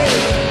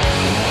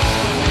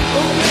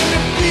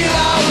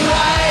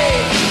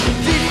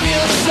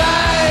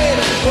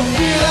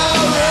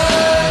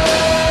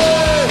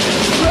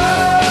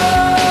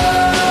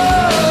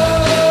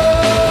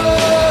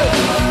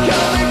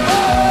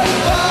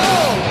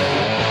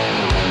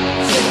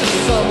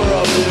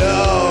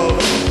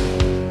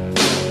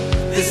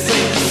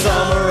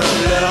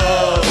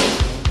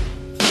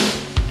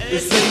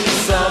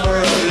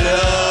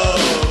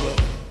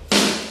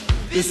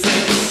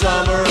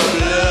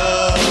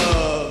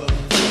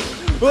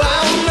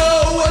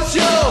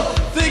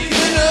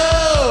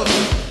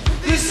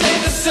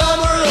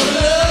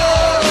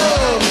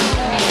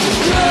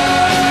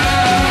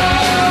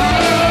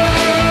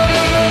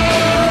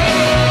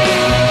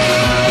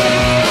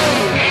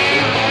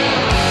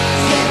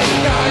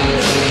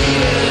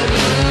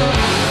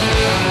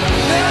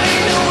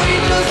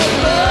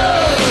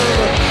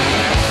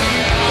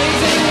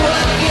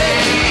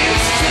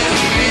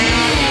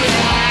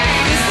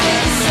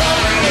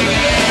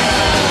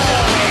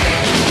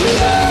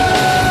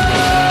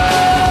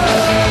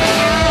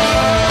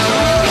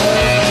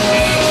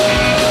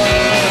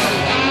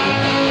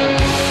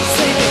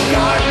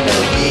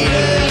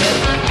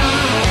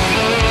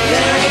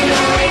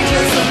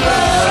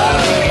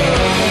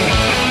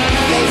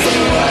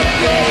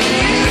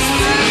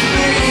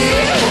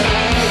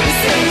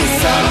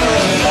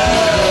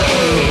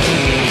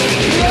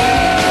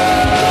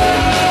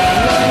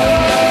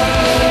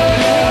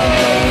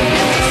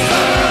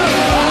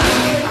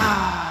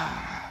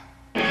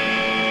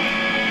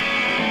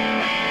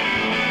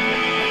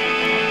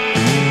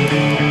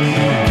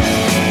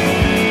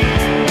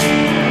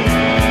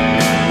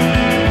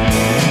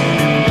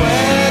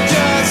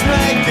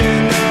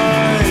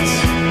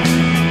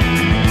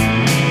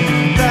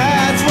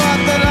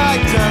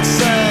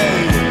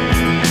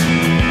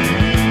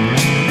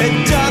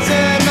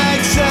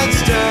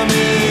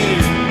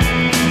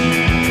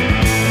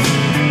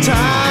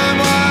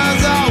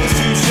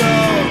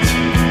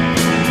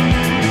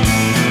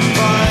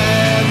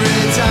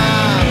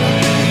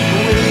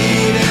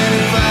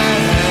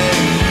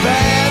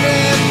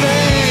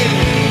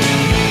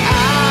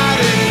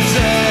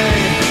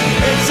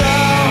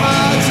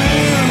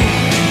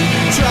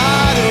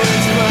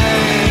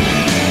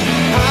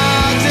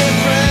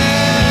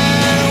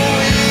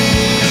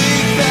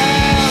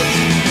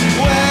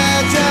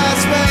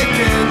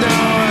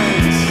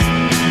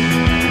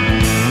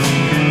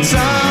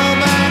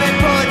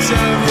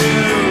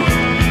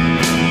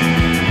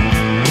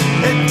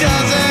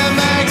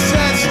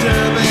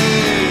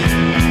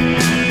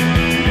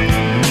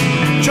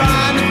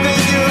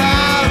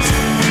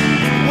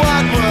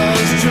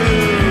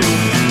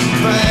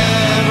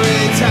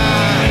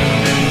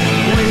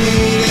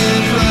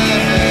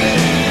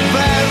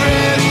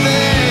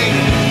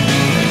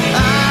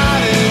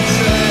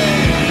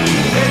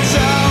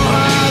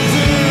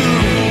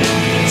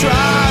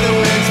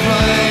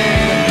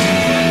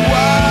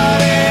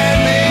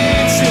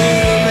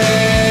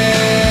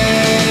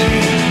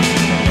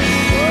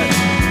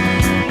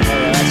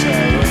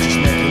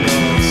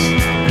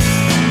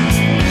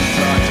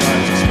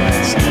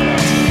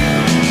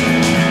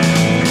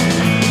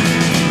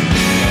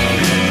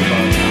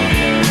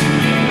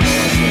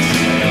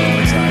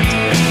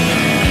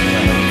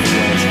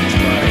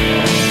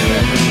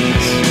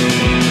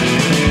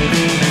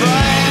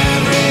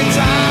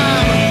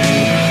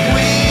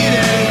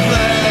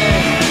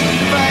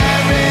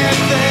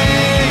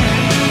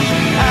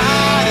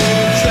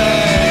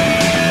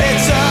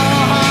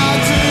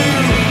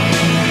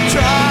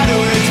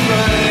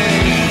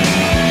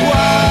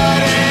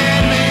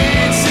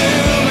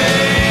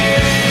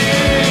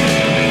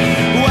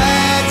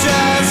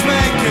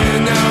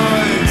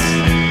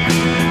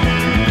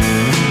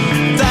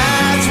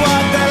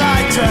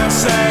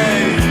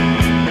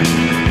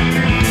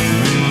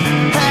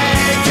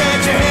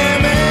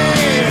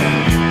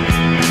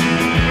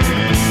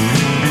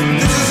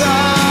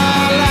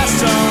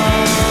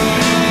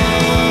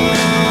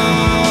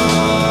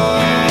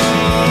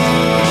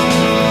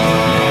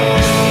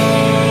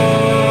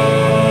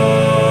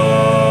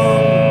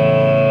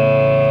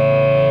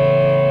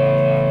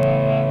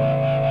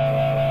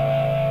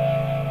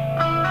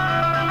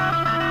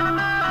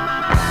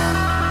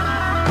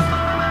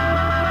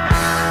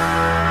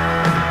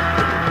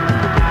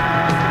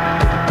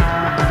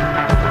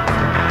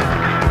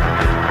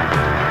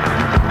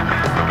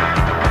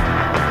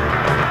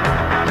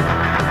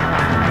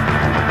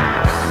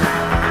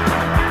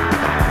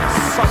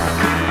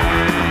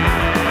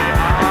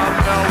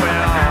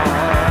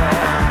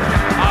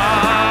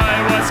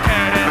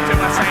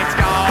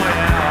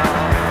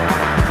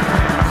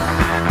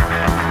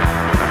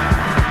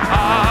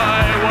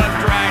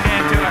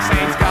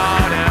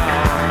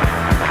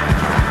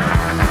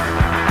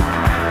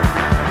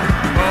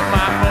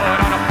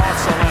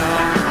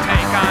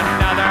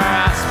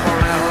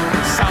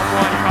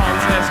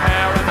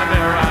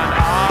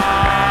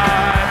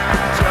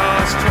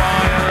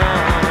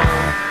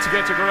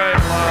get to great love.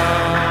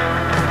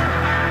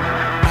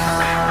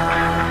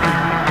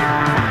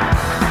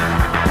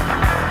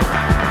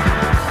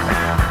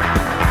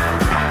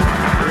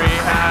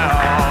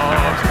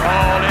 Rehoused,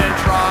 all in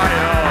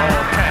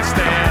trial,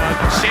 testing.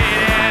 She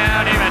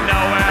didn't even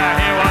know where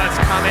he was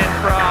coming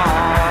from.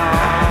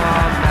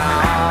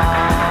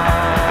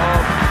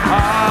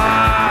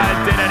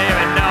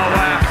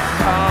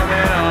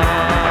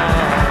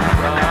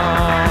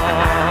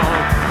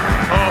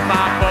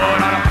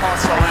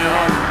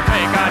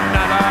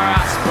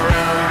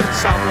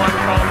 Someone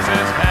combs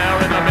his hair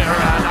in the mirror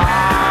and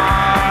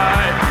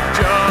I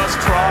just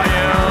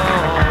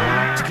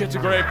trying to get to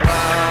great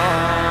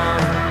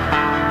plan.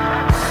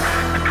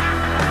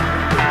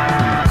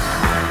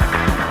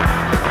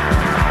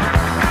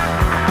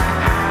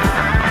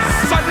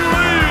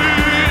 Suddenly,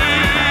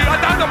 I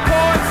down the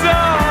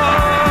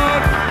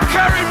poison.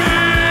 Carry me,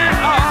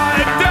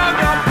 I down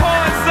the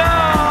poison.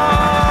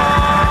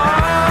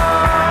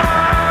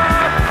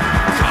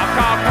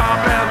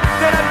 Cop, and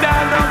then I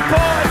down the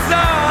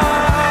poison.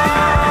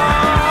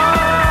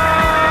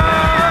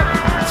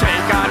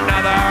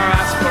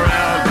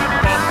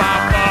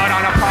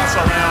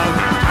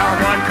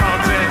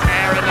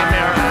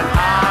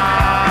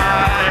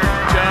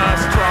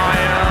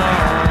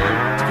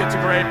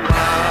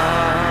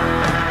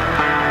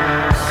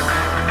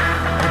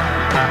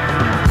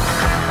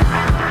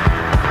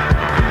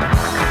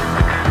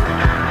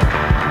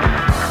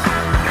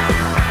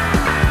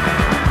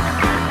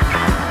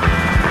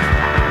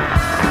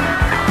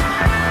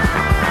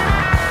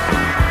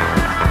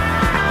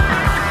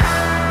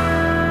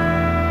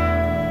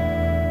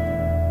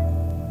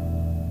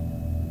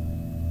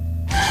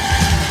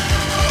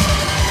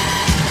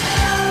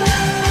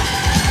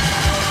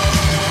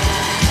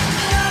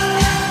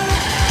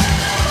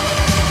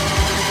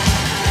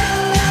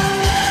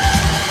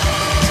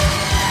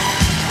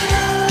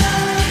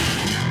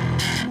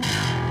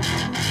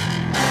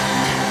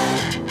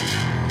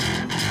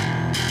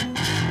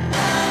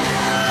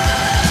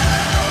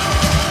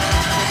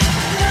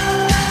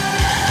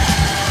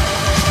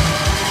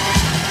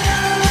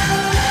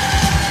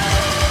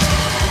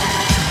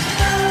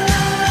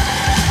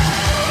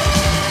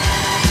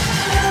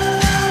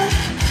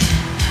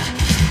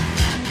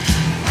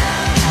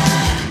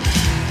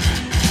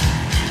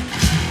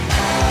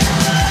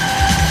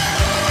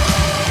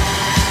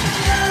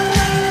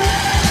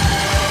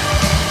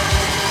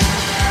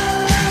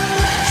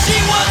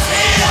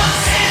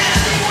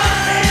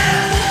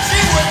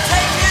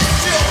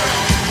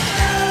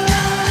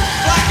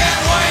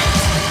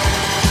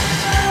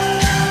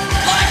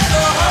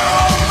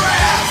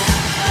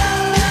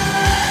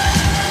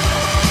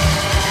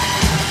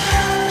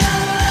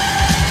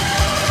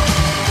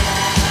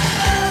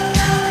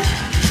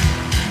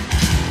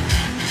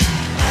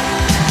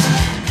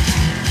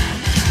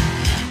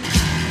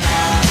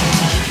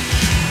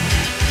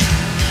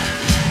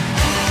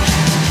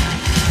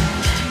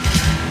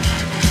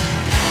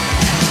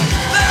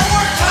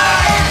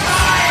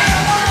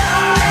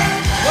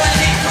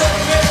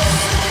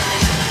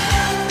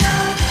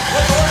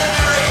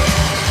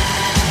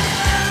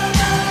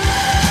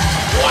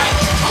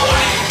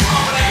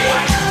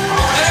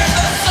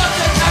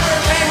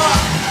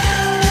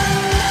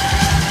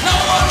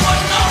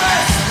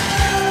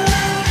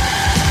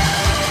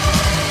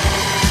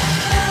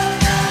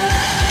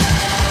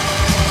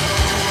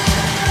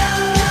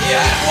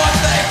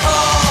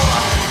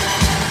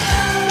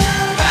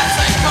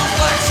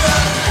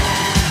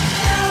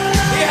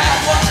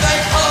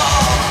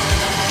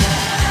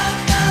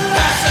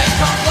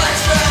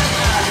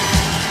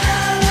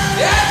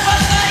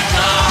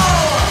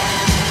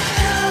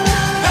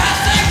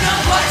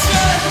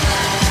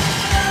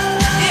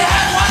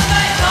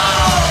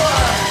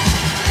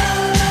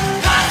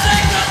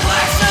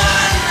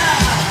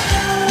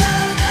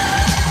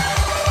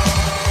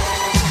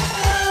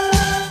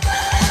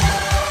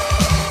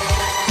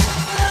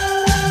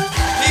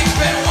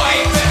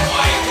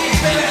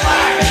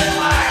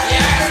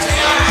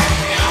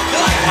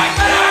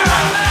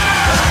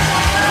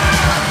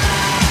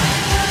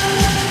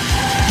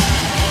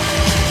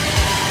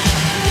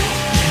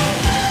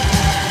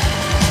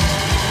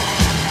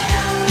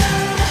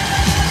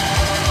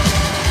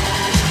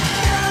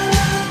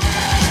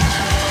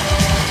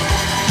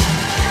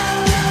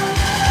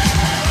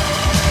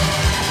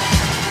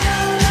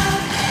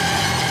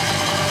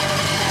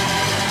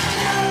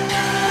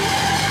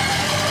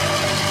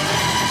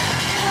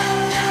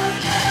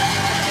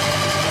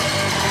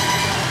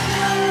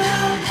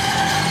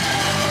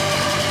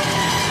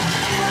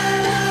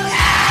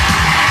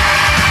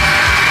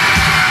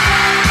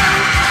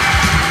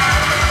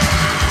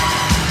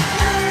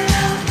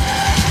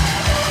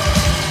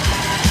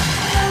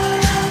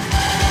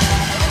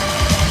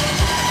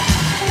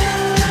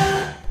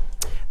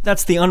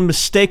 That's the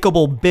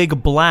unmistakable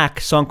Big Black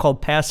song called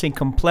Passing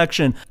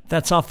Complexion.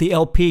 That's off the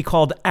LP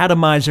called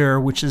Atomizer,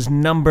 which is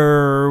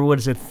number,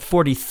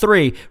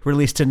 43,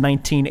 released in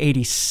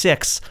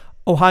 1986.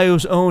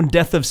 Ohio's own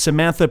Death of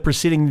Samantha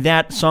preceding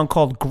that, song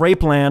called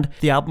Grapeland.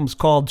 The album's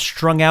called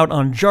Strung Out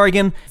on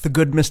Jargon. The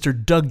good Mr.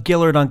 Doug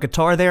Gillard on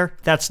guitar there.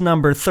 That's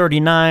number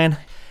 39.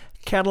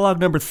 Catalog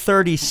number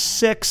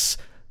 36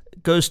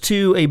 goes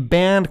to a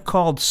band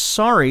called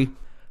Sorry.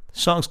 The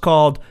song's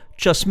called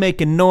Just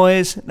Making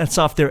Noise. That's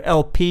off their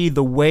LP,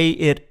 The Way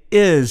It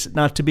Is,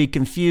 not to be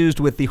confused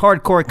with the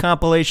hardcore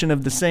compilation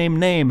of the same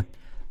name.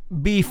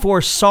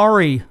 Before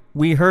Sorry,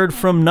 we heard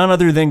from none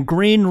other than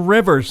Green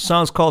River. The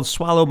song's called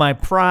Swallow My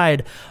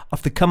Pride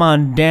off the Come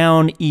On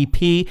Down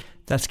EP.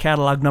 That's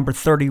catalog number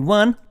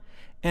 31.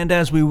 And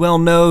as we well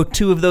know,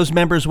 two of those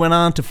members went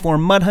on to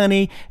form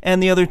Mudhoney,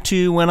 and the other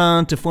two went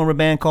on to form a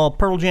band called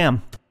Pearl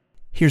Jam.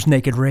 Here's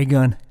Naked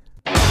Raygun.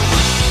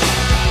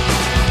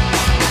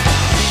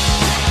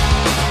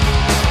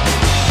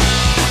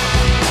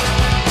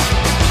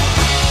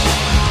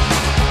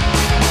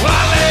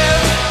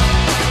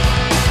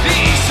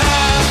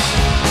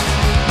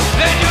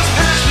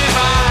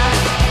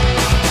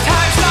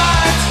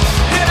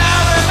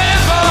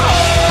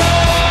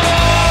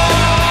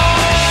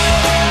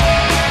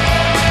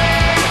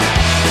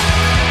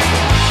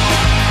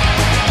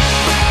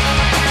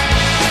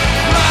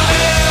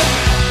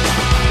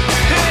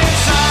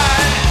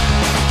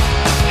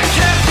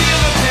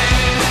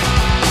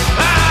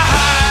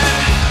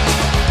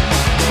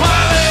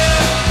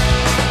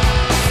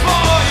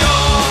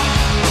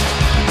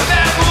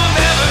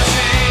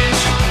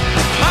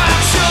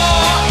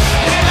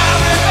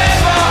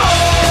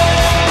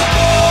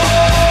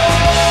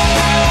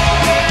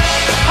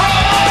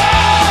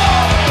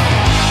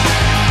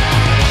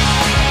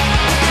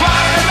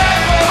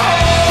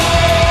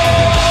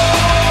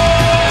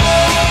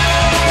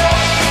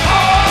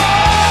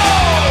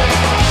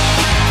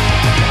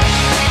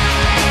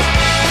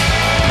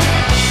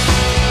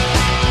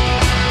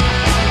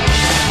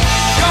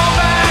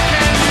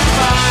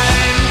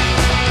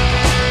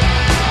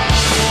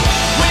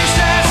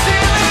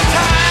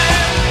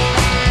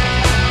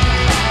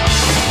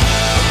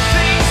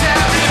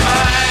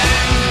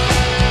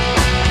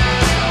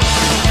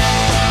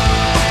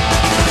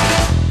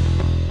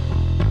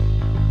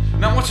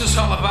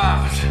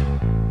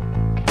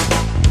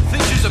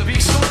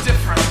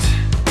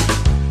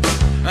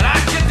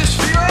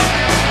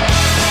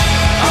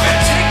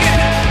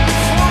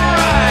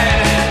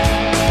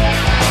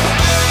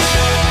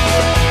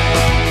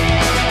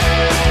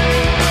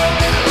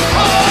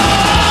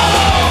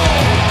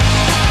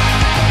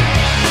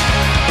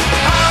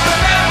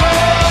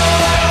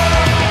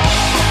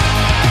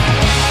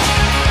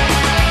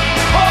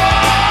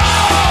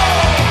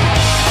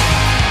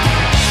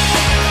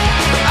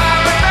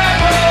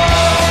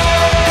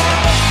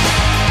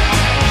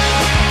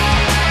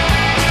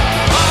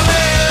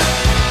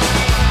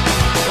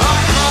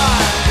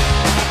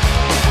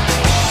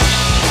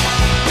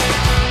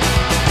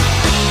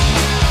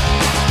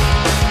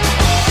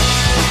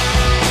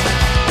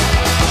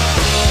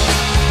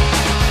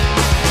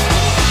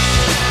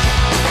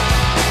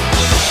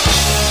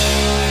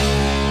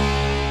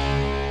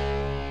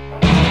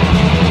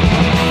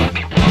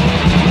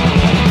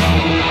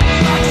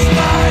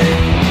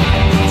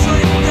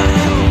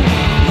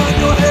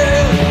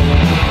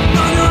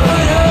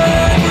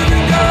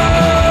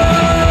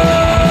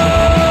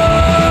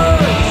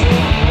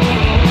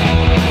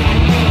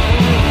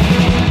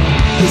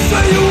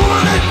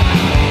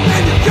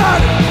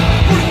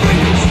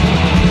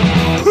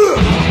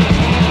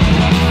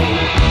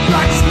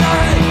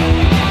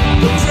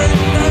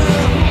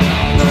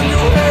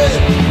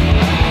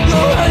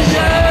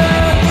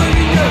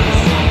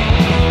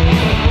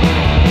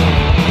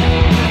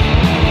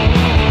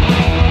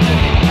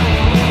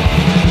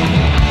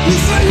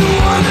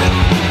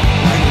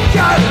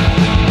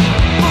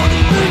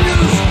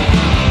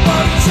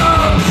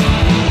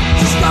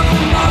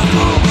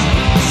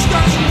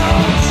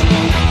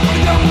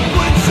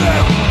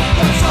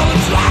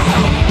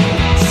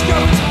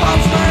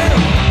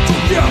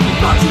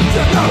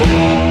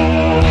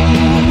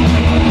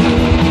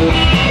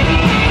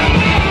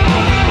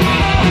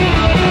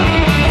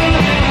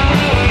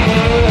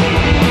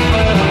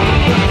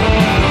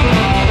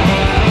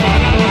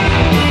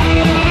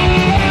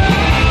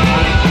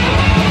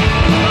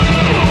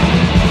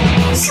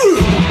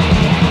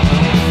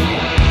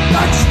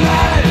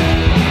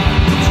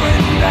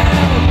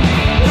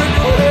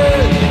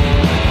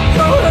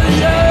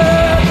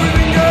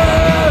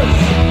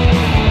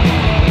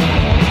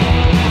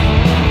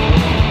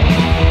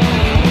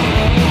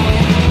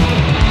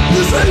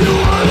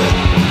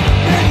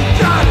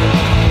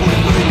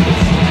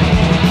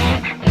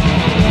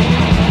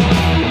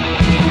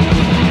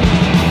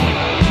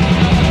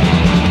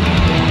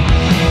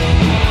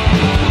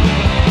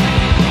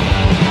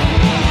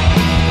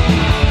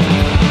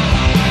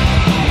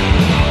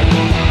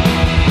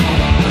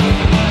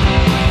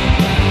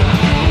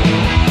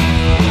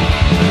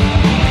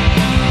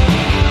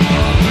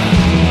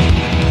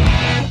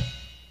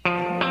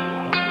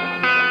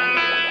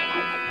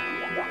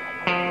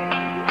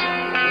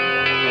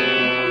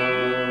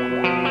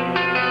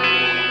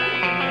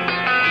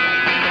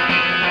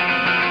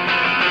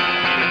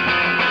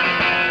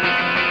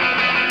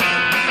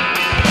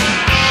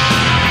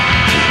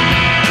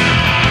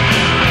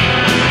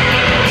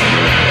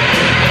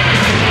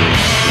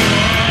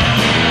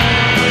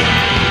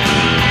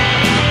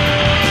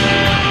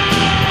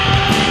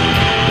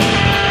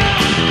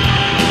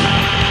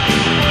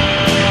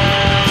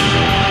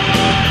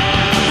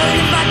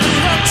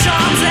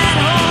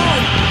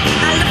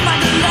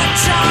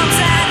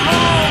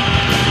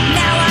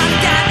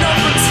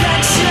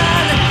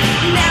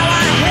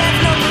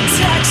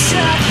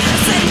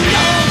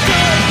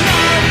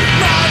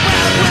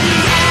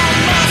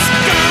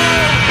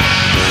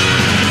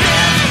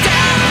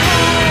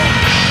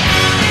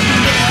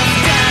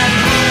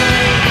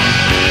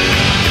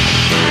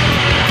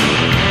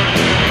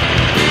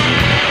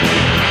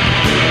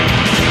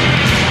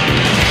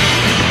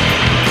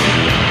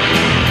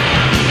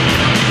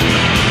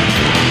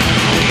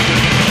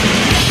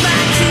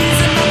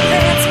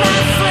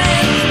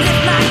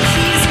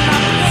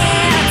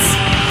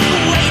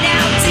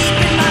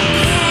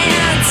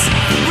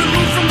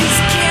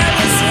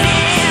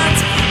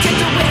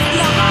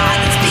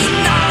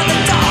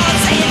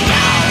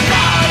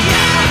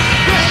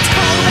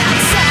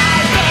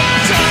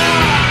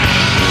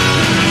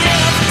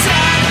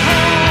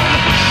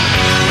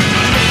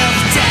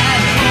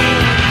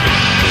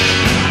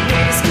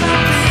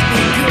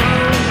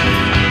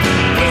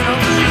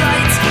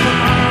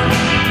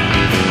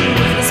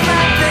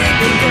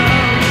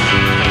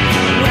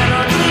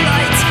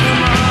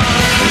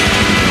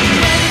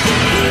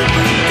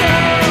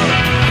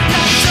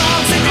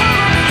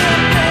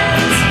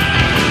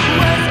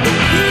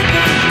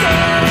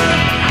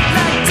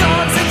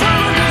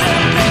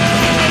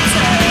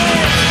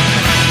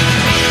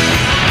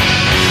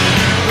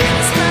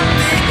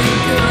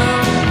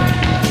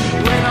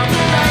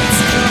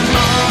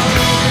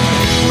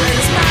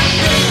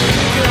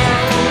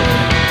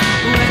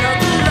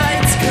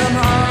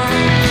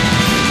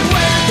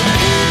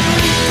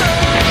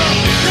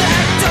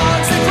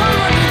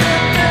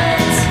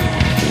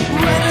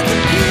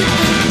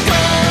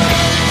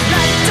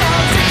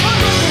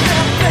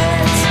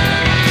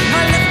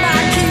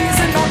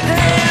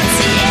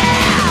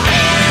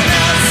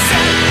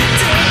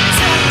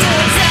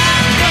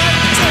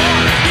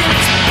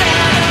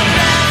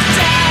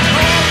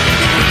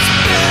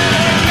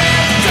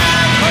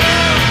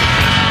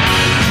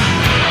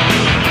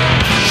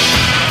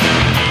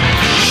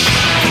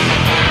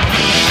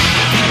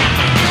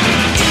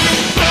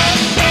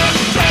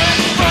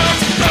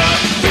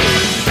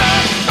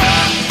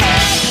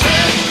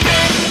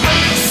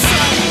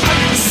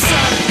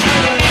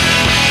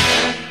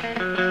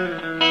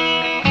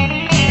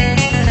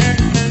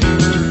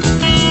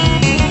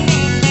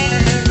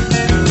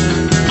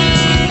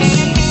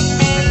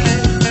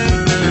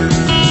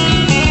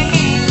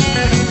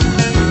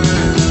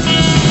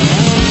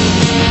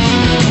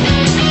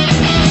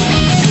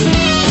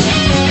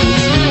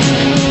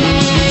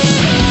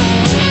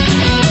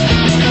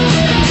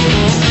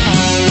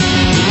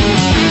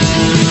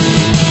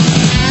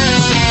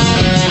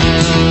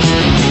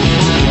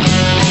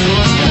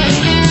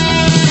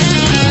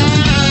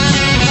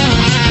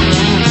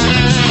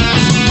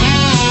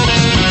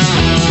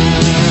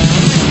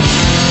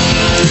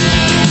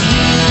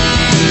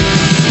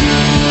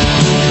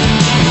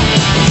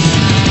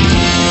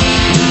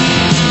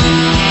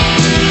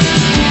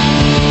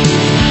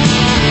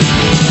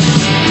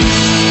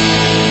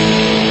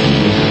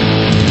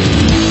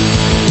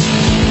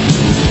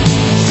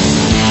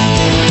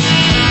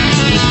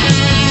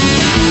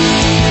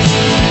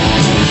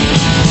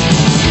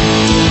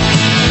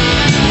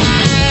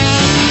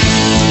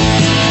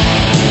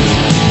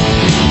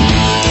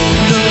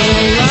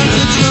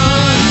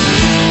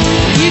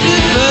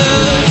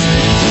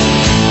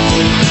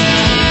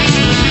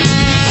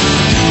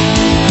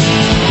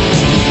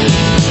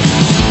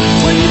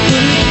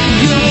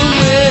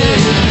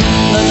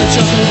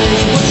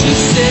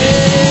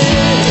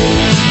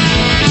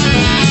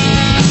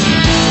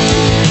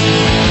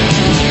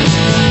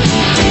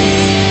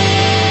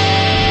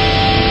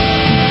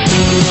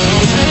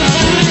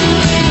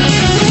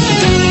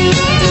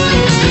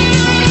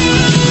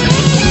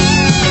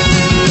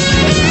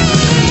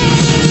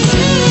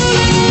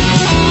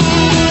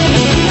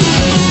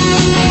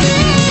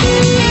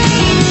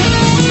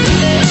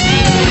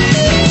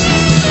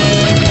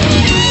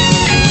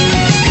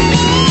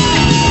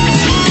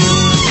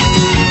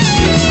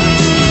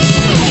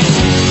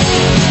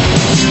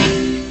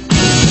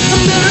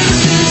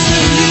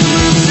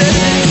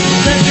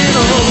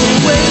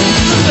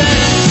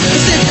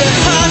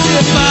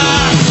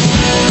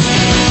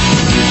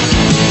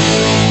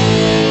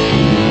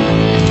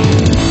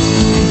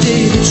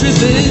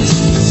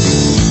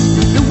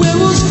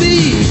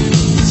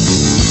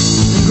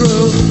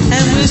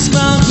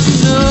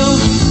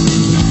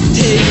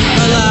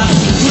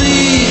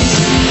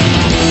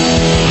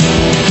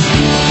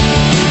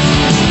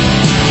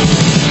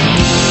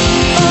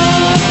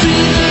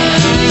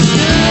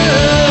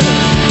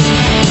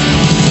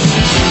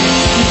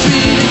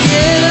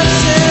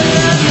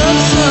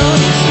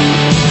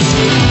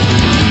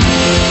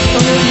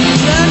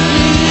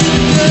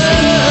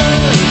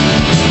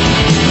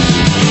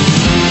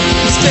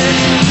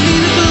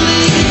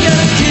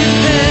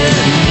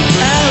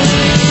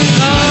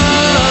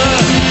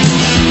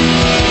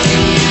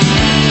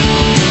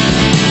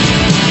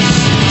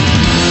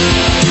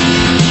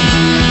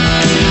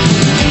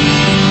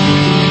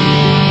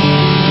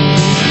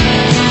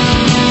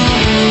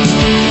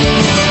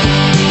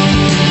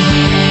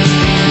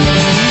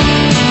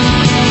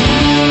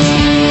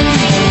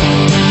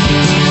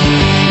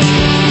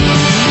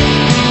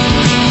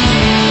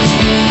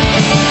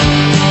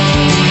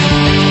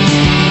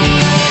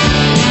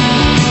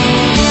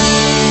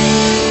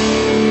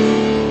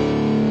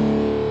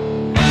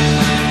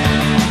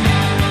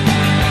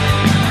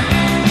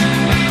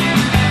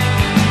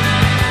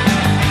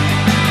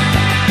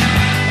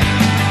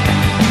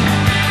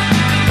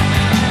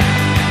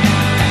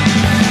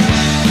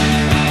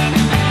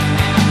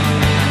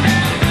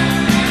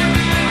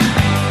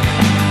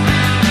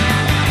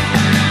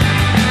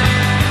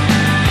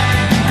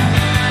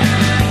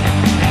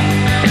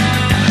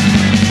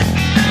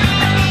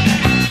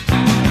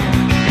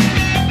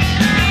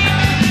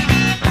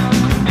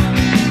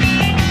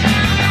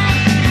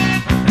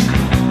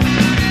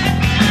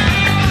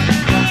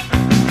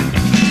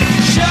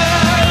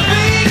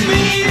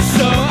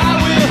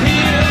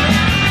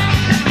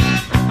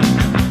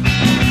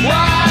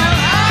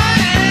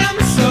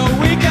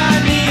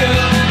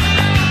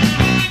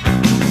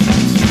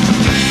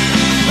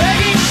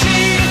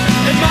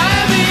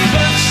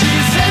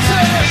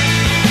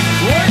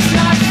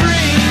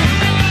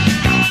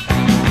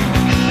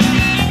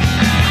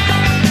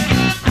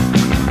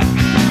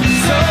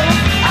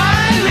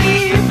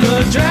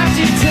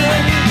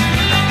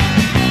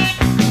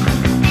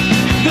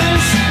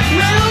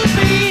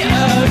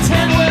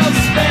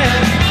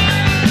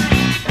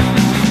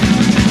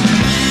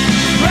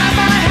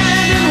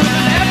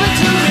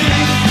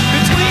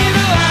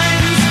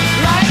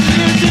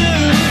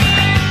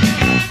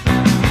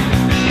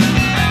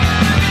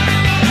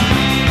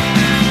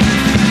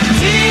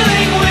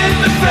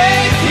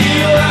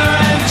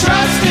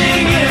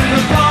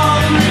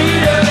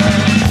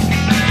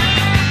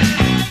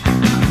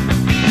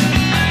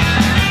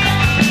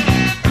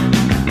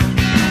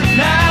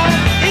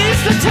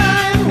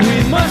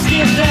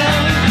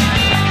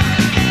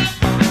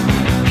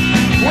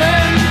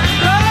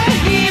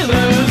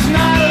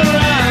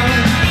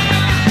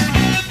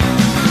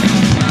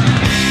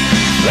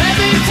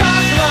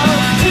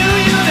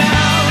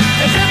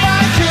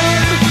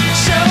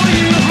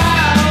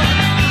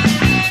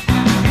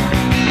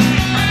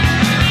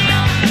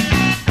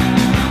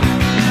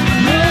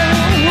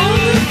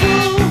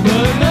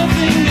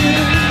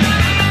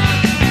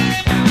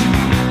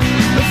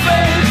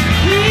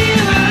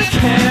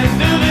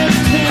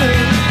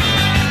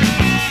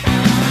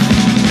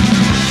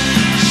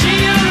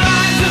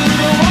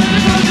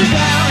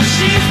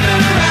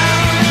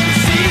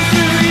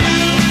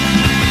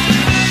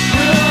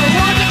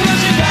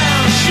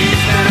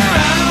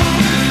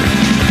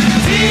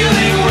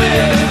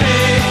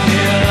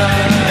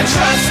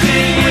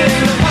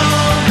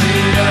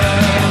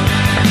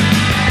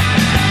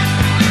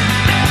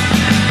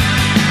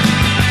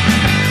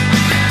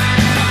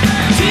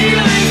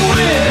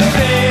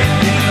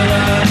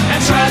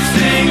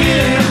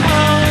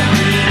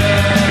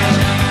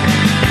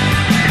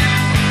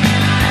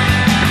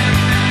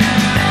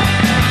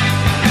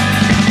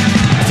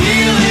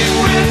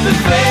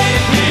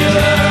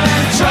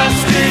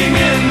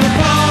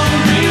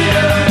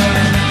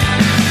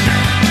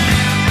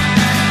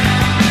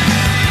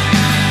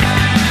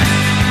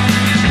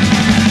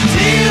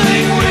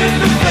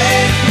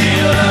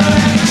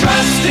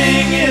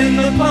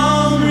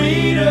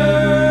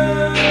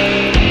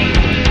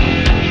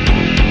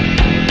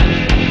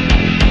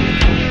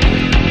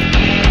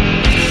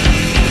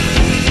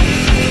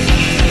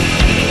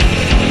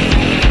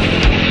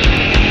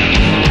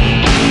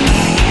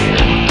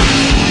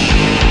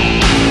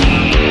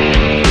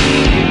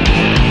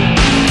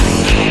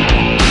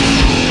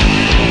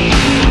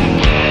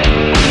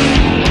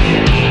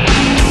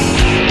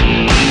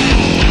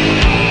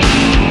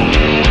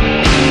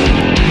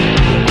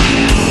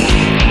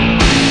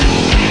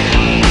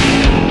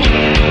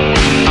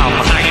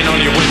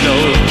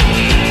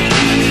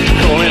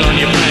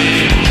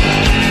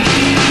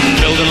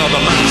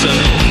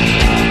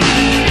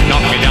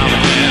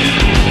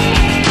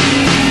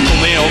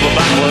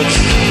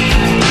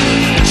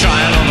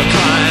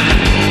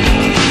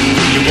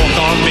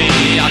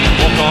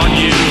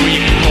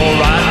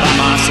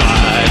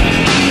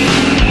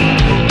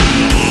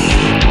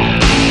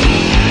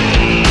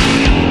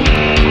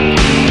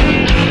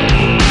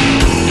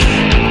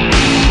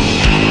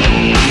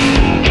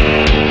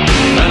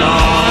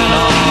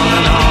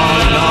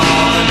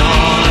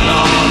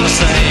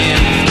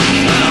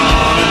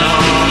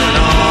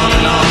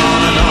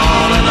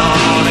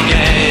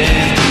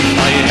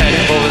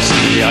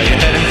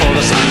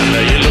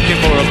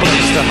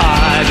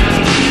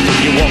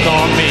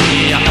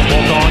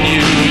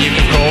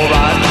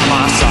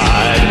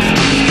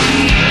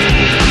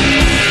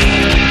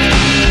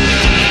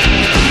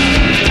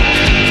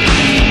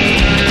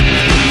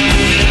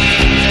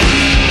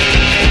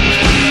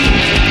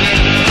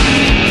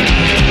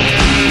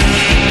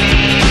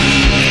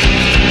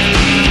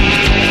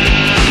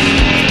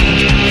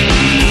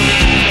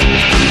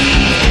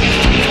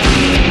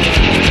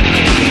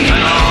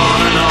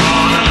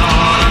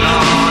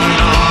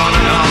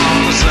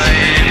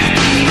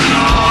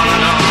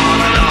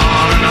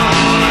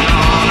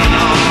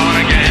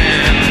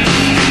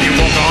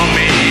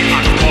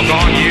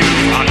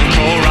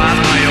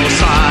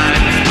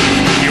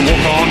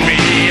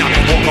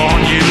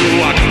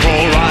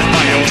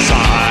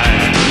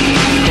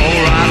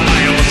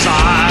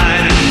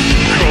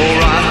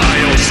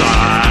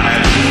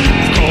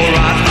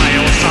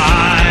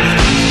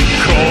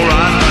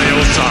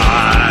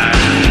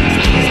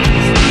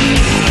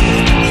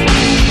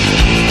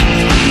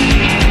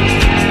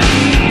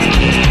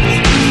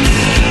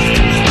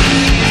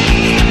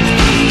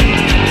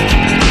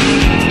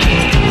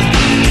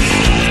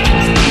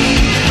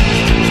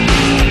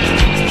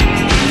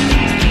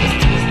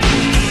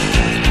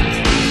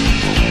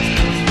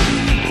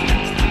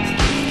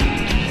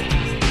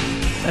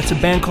 That's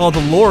a band called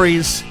the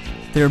Lorries.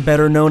 They're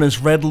better known as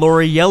Red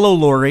Lorry, Yellow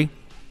Lorry.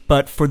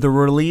 But for the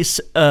release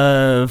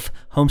of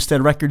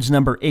Homestead Records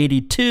number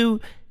 82,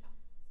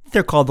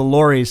 they're called the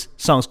Lorries.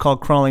 The song's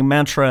called Crawling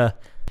Mantra.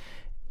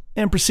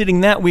 And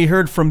preceding that, we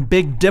heard from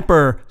Big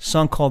Dipper, a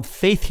song called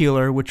Faith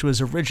Healer, which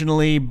was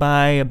originally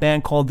by a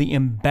band called The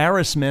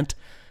Embarrassment,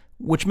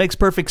 which makes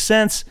perfect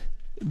sense,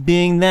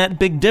 being that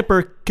Big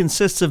Dipper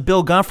consists of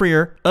Bill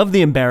Goffrier of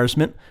The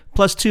Embarrassment,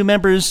 plus two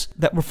members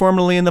that were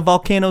formerly in the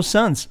Volcano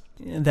Suns.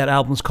 That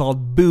album's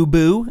called Boo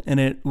Boo, and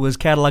it was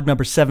catalog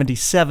number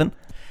 77.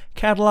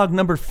 Catalog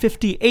number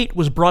 58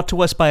 was brought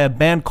to us by a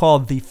band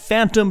called the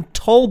Phantom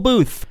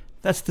Tollbooth.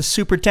 That's the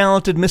super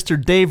talented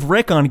Mr. Dave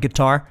Rick on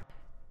guitar.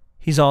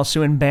 He's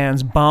also in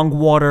bands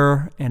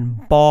Bongwater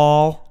and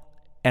Ball,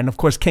 and of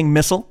course King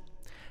Missile.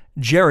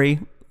 Jerry,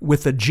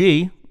 with a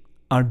G,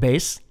 on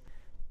bass.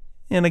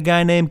 And a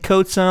guy named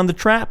Coates on the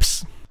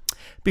traps.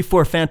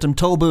 Before Phantom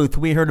Tollbooth,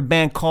 we heard a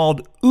band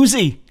called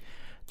Uzi.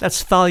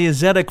 That's Thalia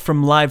Zedek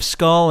from Live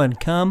Skull and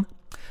Come.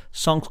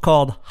 Song's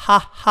called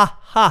Ha Ha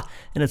Ha,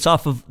 and it's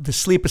off of the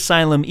Sleep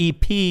Asylum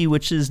EP,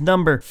 which is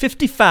number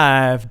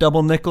 55,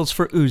 double nickels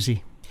for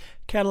Uzi.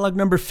 Catalog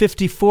number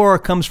 54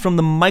 comes from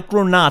the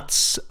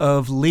Micronauts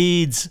of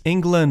Leeds,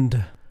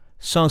 England.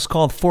 Song's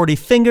called 40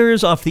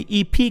 Fingers, off the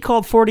EP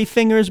called 40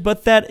 Fingers,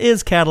 but that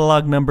is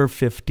catalog number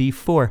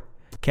 54.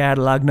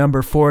 Catalog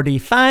number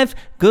 45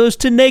 goes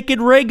to Naked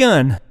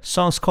Raygun.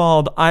 Song's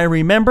called I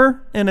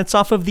Remember, and it's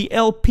off of the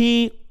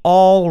LP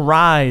All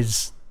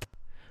Rise.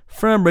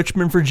 From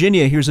Richmond,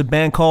 Virginia, here's a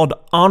band called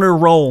Honor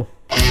Roll.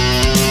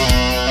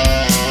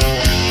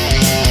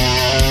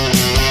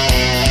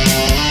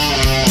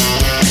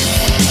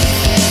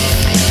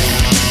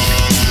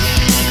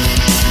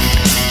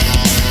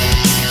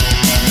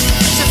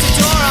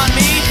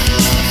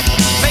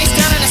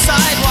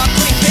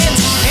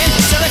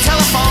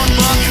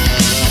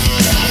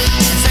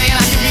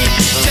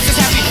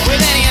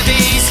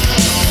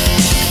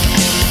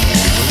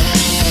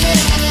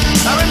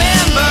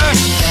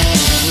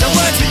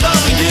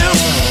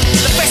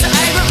 The face of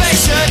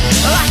aggravation,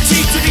 like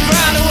teeth to be ground.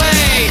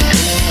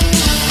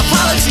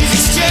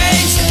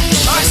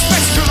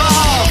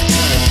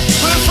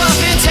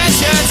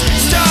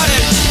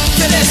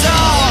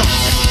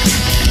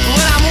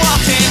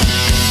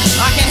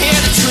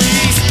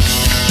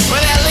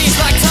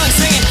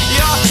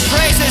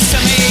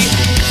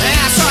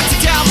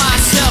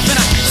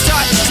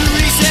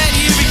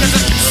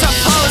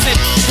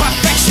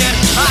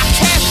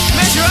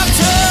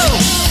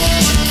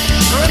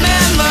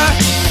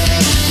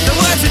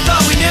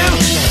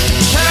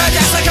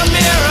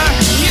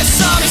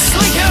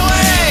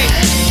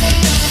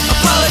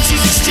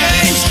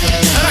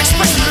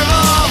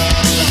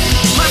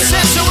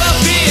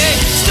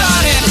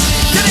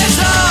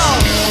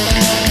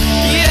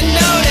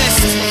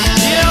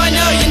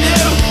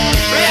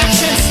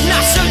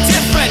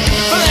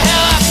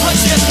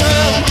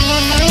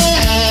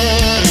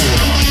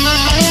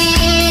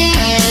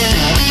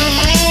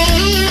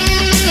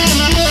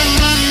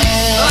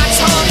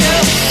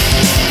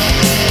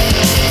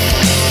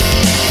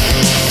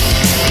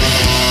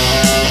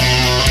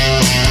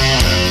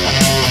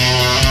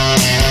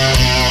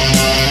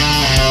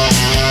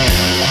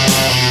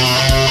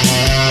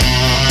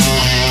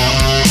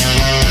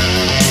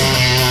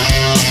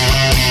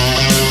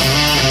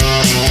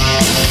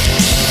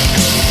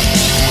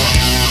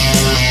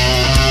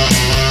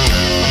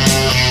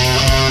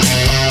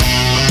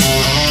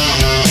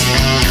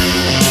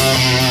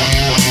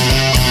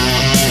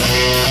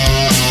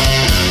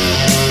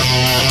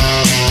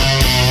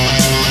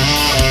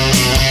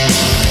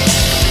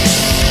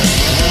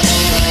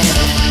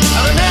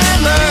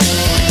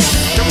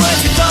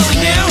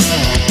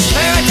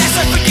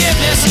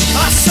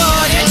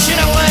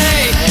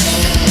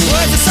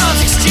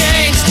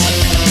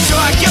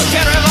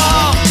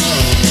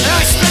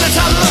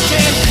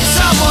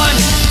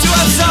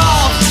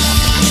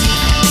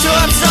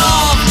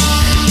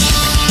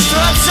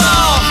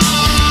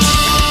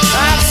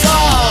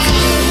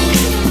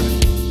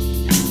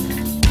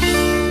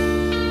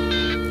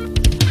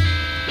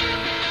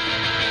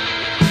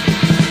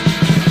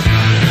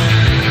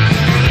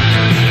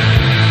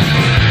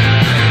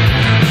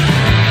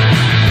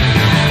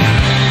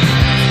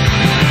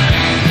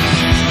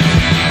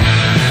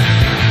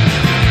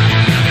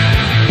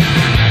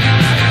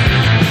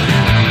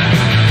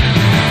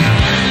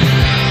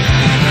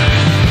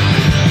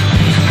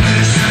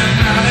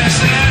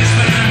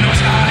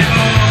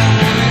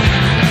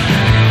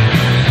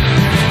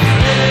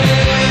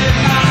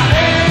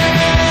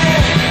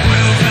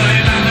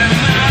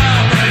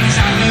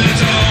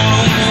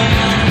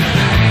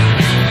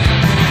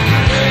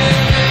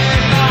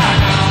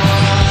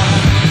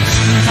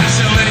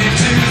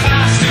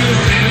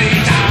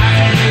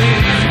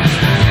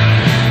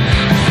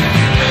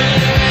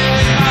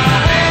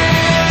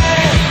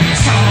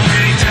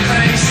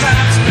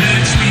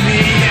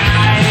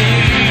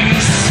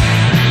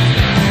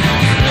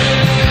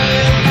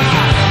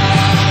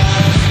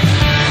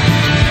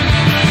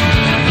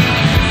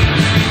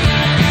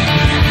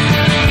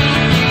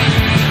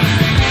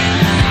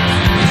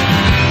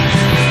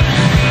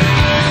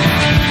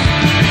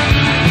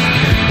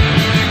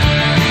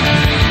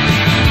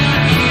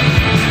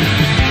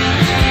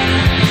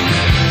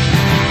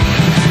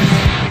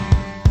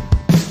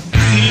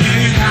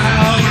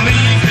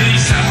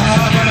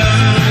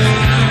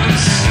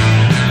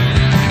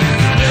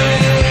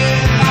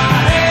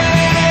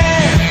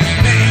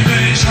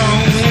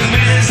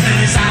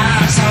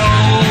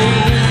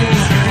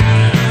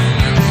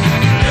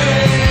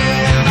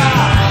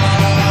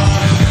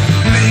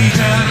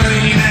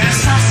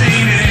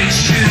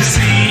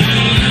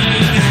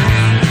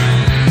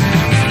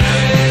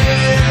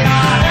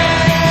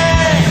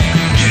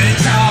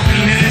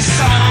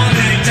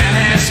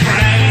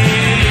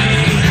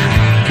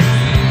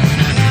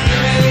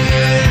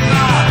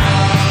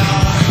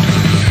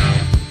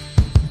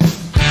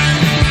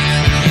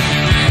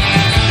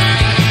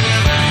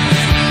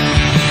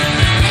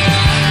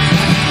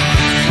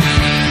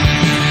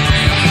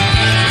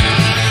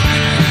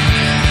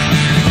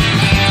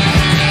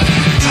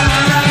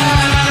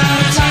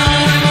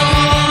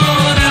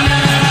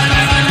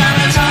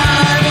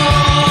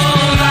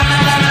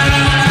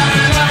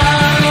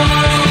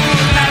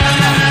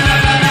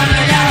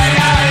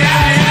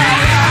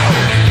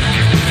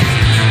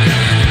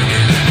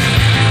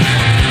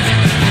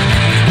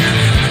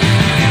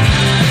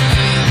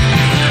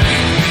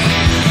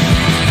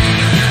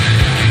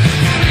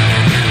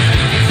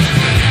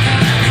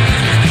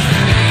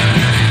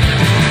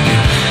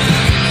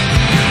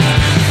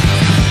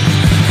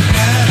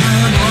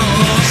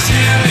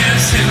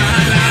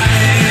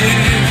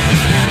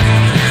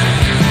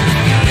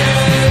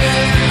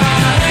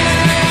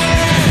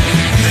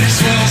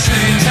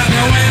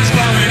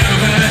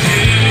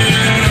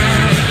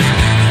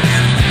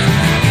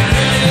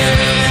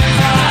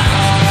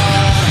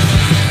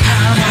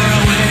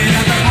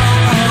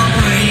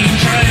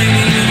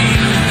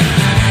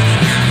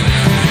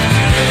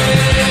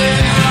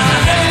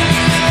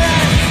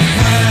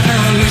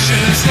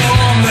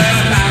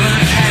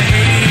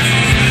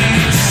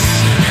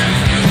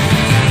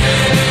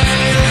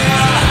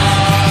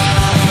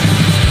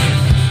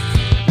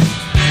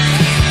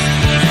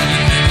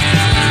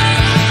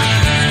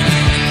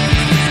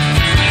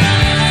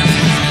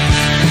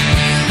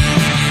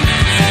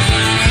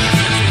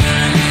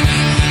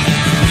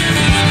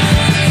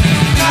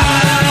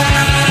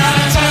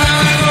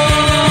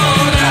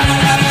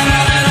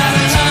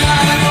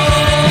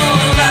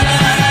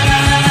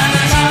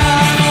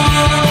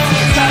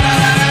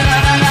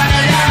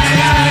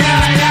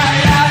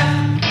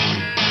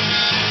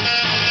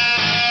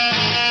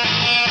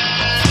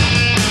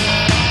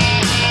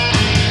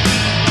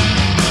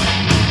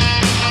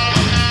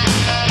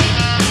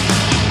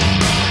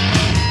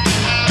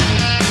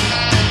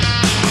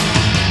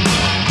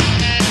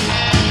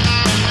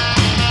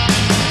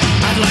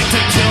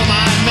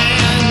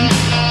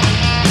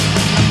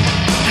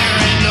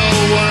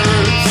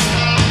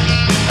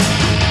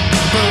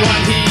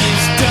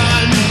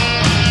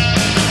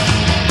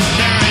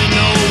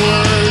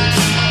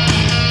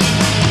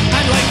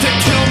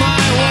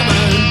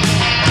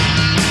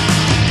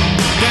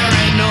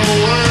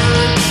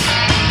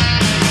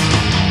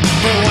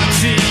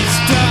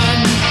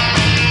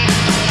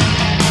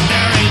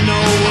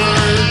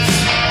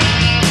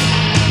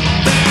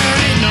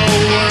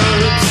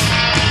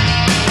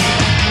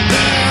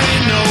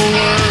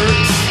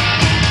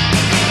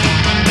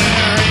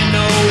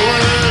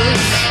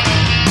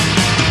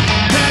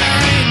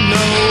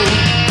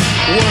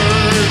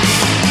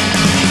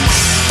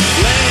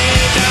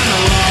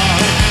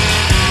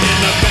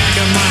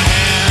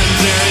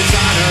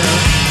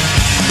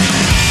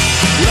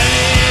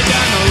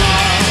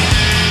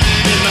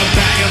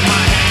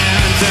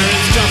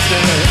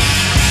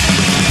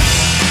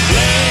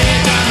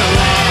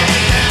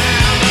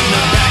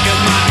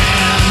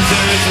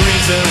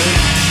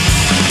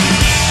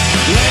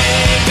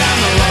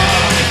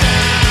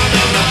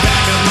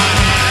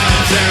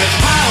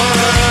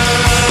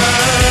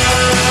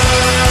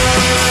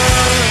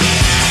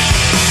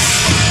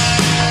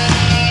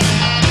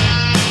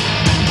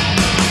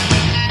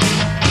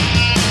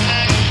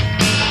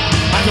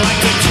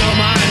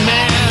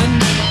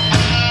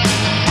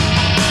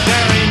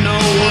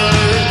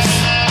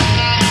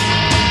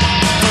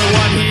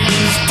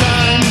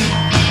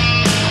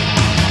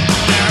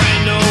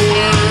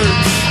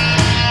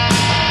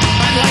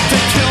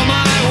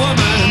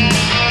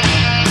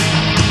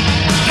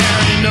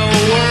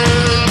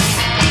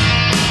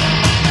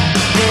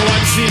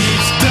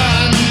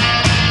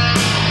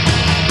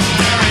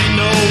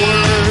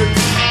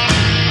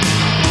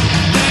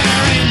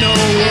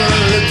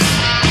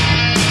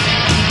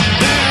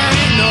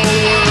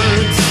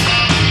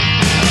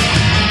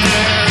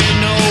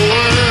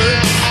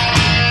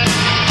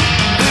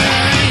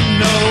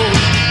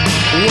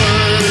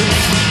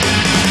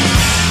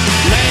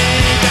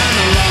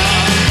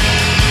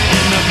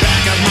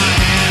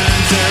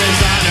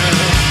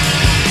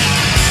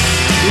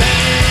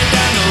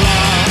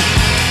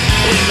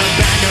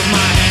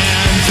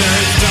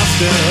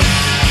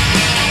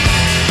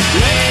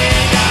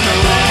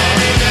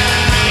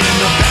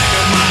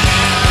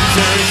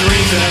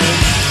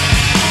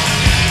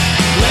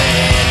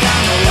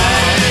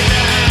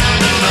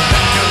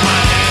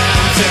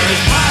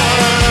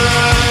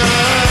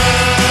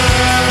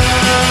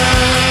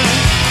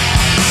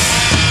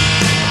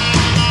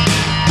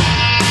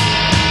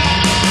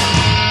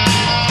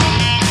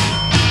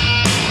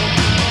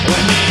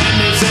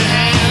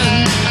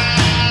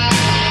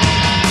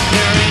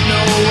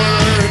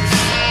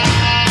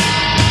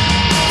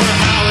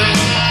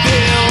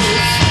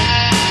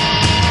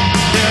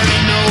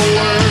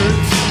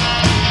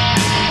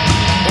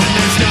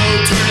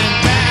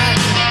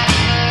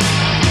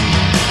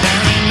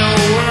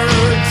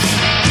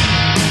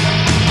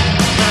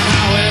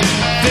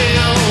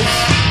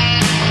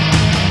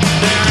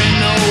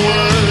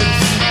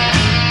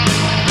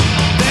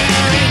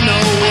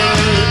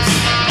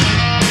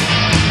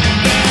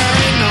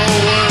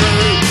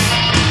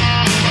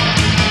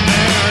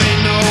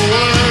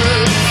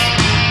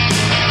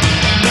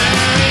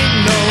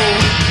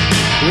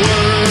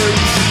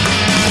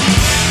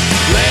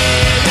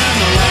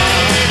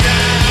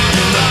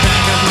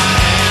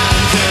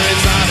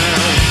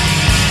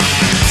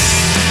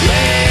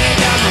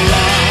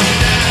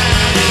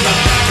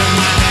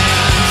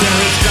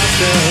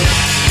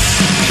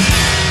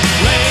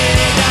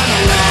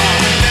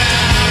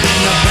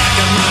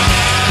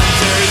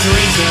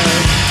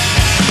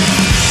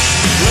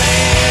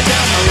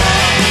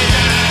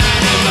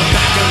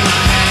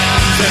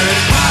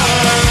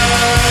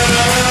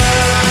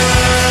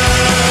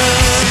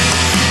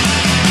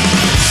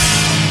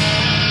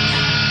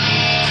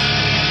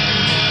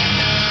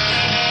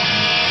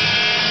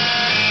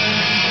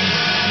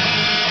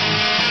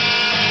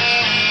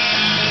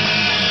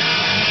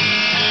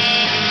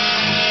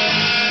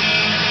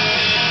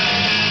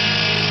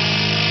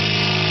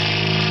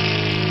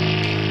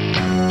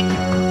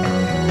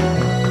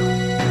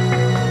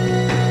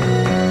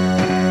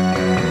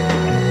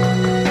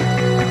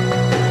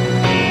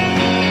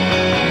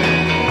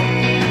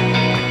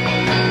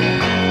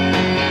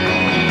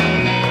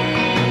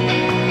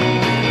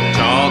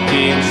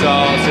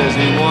 Saul says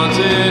he wants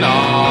it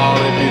all.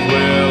 If he's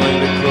willing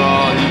to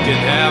crawl, he can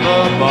have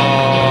a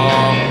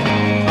ball.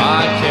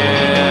 I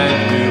can't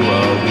do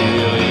a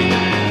wheelie.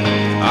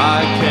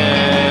 I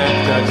can't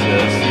touch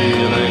the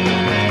ceiling.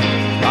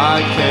 I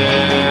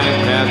can't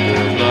have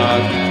good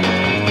luck.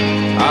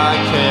 I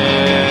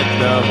can't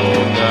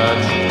double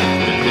dutch.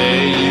 The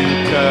day you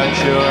cut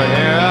your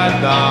hair, I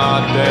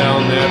thought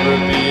there'll never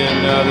be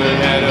another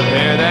head of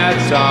hair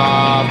that's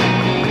soft.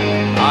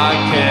 I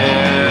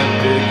can't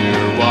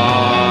figure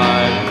why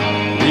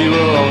we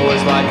will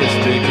always like a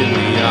stick in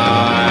the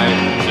eye.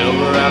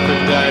 Silver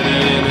Aphrodite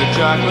in a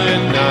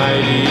chocolate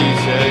nightie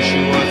says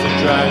she wants to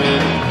try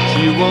it,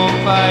 she won't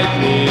fight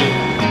me.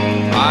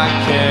 I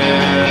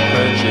can't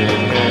punch in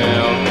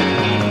hell.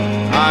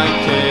 I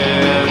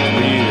can't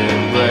read in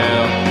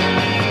braille.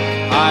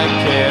 I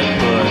can't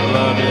put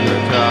love in a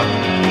cup.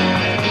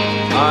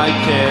 I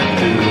can't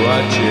do a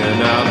chin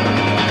up.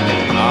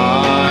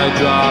 I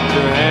dropped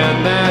her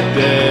hand that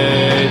day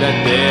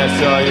I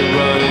saw you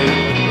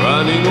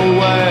running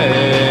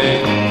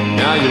away.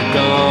 Now you're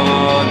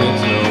gone,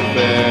 it's no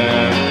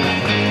fair.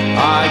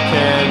 I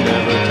can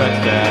never touch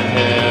that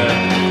hair.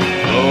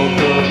 Oh,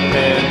 good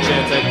pen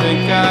chance, I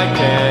think I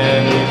can.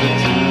 With the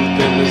truth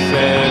in the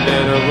sand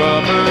and a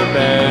rubber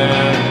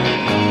band.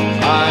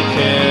 I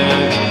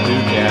can't do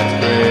cat's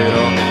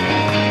cradle.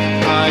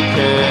 I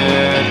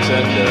can't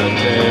set the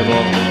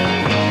table.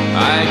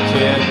 I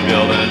can't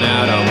build an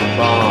atom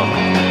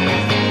bomb.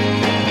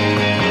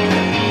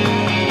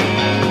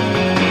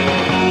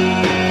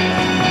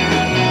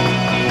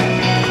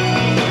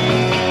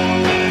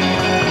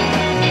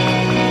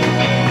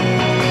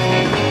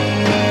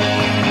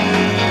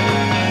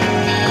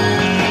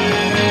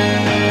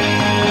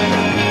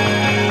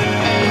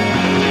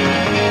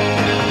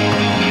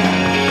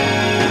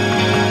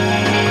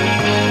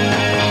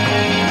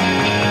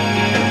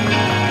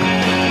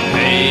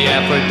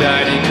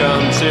 Aphrodite,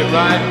 come sit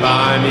right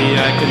by me.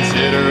 I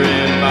consider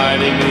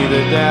inviting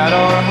either that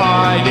or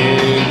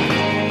hiding.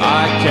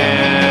 I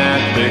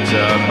can't fix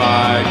a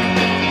bike.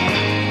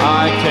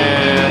 I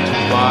can't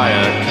fly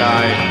a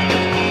kite.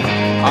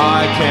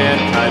 I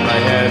can't hide my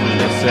head in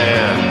the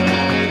sand.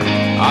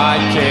 I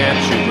can't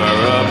shoot my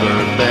rubber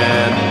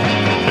band.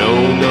 No,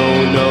 no,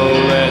 no,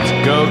 let's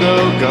go, go,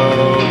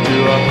 go to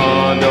a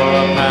pond or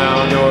a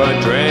pound or a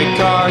drag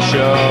car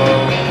show.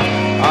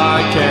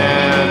 I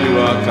can't do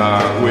a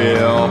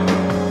cartwheel.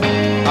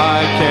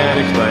 I can't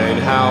explain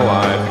how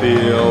I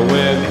feel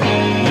when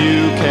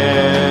you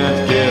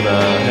can't give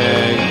a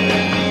hang.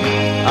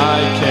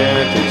 I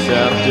can't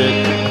accept it.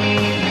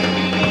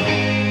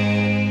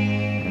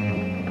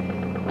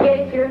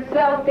 Get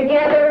yourself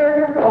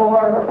together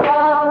or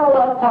fall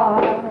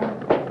apart.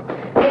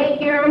 Make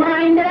your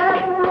mind up.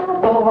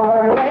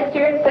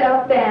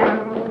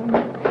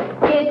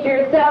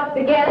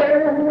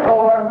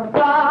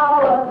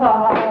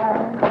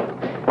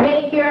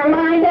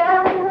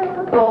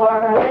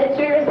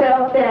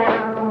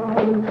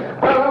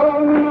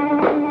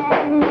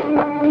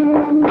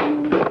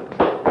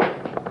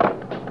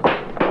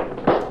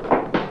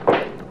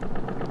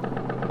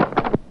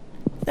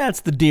 That's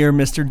the dear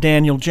Mr.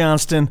 Daniel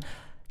Johnston.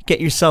 Get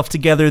Yourself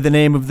Together, the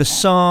name of the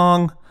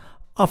song,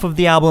 off of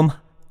the album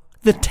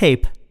The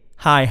Tape.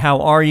 Hi, How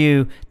Are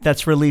You?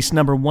 That's release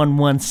number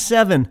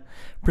 117.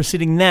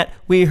 Preceding that,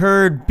 we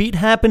heard Beat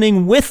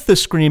Happening with the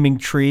Screaming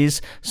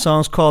Trees,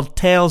 songs called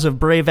Tales of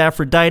Brave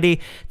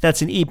Aphrodite.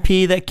 That's an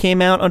EP that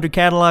came out under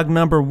catalog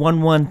number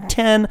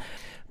 1110.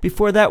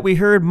 Before that, we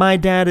heard My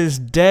Dad Is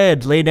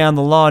Dead, Lay Down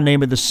the Law,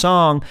 name of the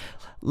song.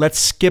 Let's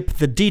Skip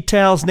the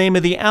Details, name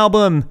of the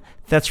album.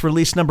 That's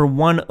release number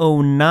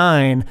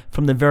 109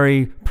 from the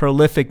very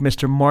prolific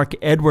Mr. Mark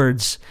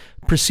Edwards.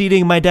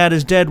 Preceding My Dad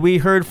Is Dead, we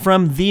heard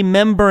from The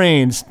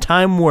Membranes,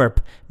 Time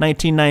Warp,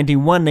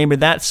 1991, name of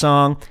that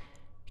song.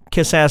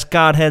 Kissass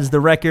Godhead's the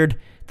record.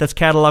 That's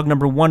catalog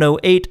number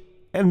 108.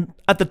 And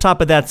at the top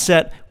of that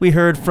set, we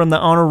heard from the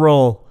Honor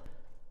Roll.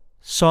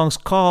 Song's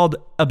called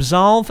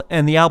Absolve,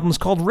 and the album's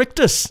called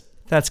Rictus.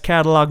 That's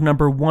catalog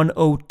number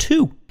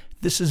 102.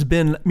 This has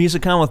been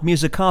Music On with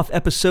Music Off,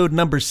 episode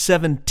number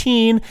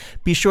 17.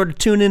 Be sure to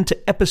tune in to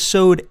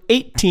episode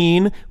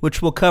 18,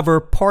 which will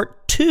cover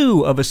part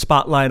 2 of a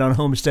spotlight on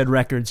Homestead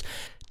Records.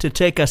 To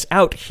take us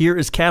out, here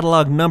is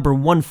catalog number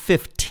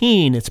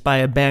 115. It's by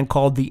a band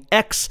called The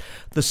X.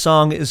 The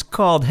song is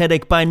called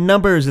Headache by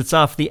Numbers. It's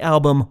off the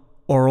album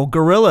Oral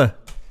Gorilla.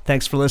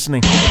 Thanks for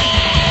listening.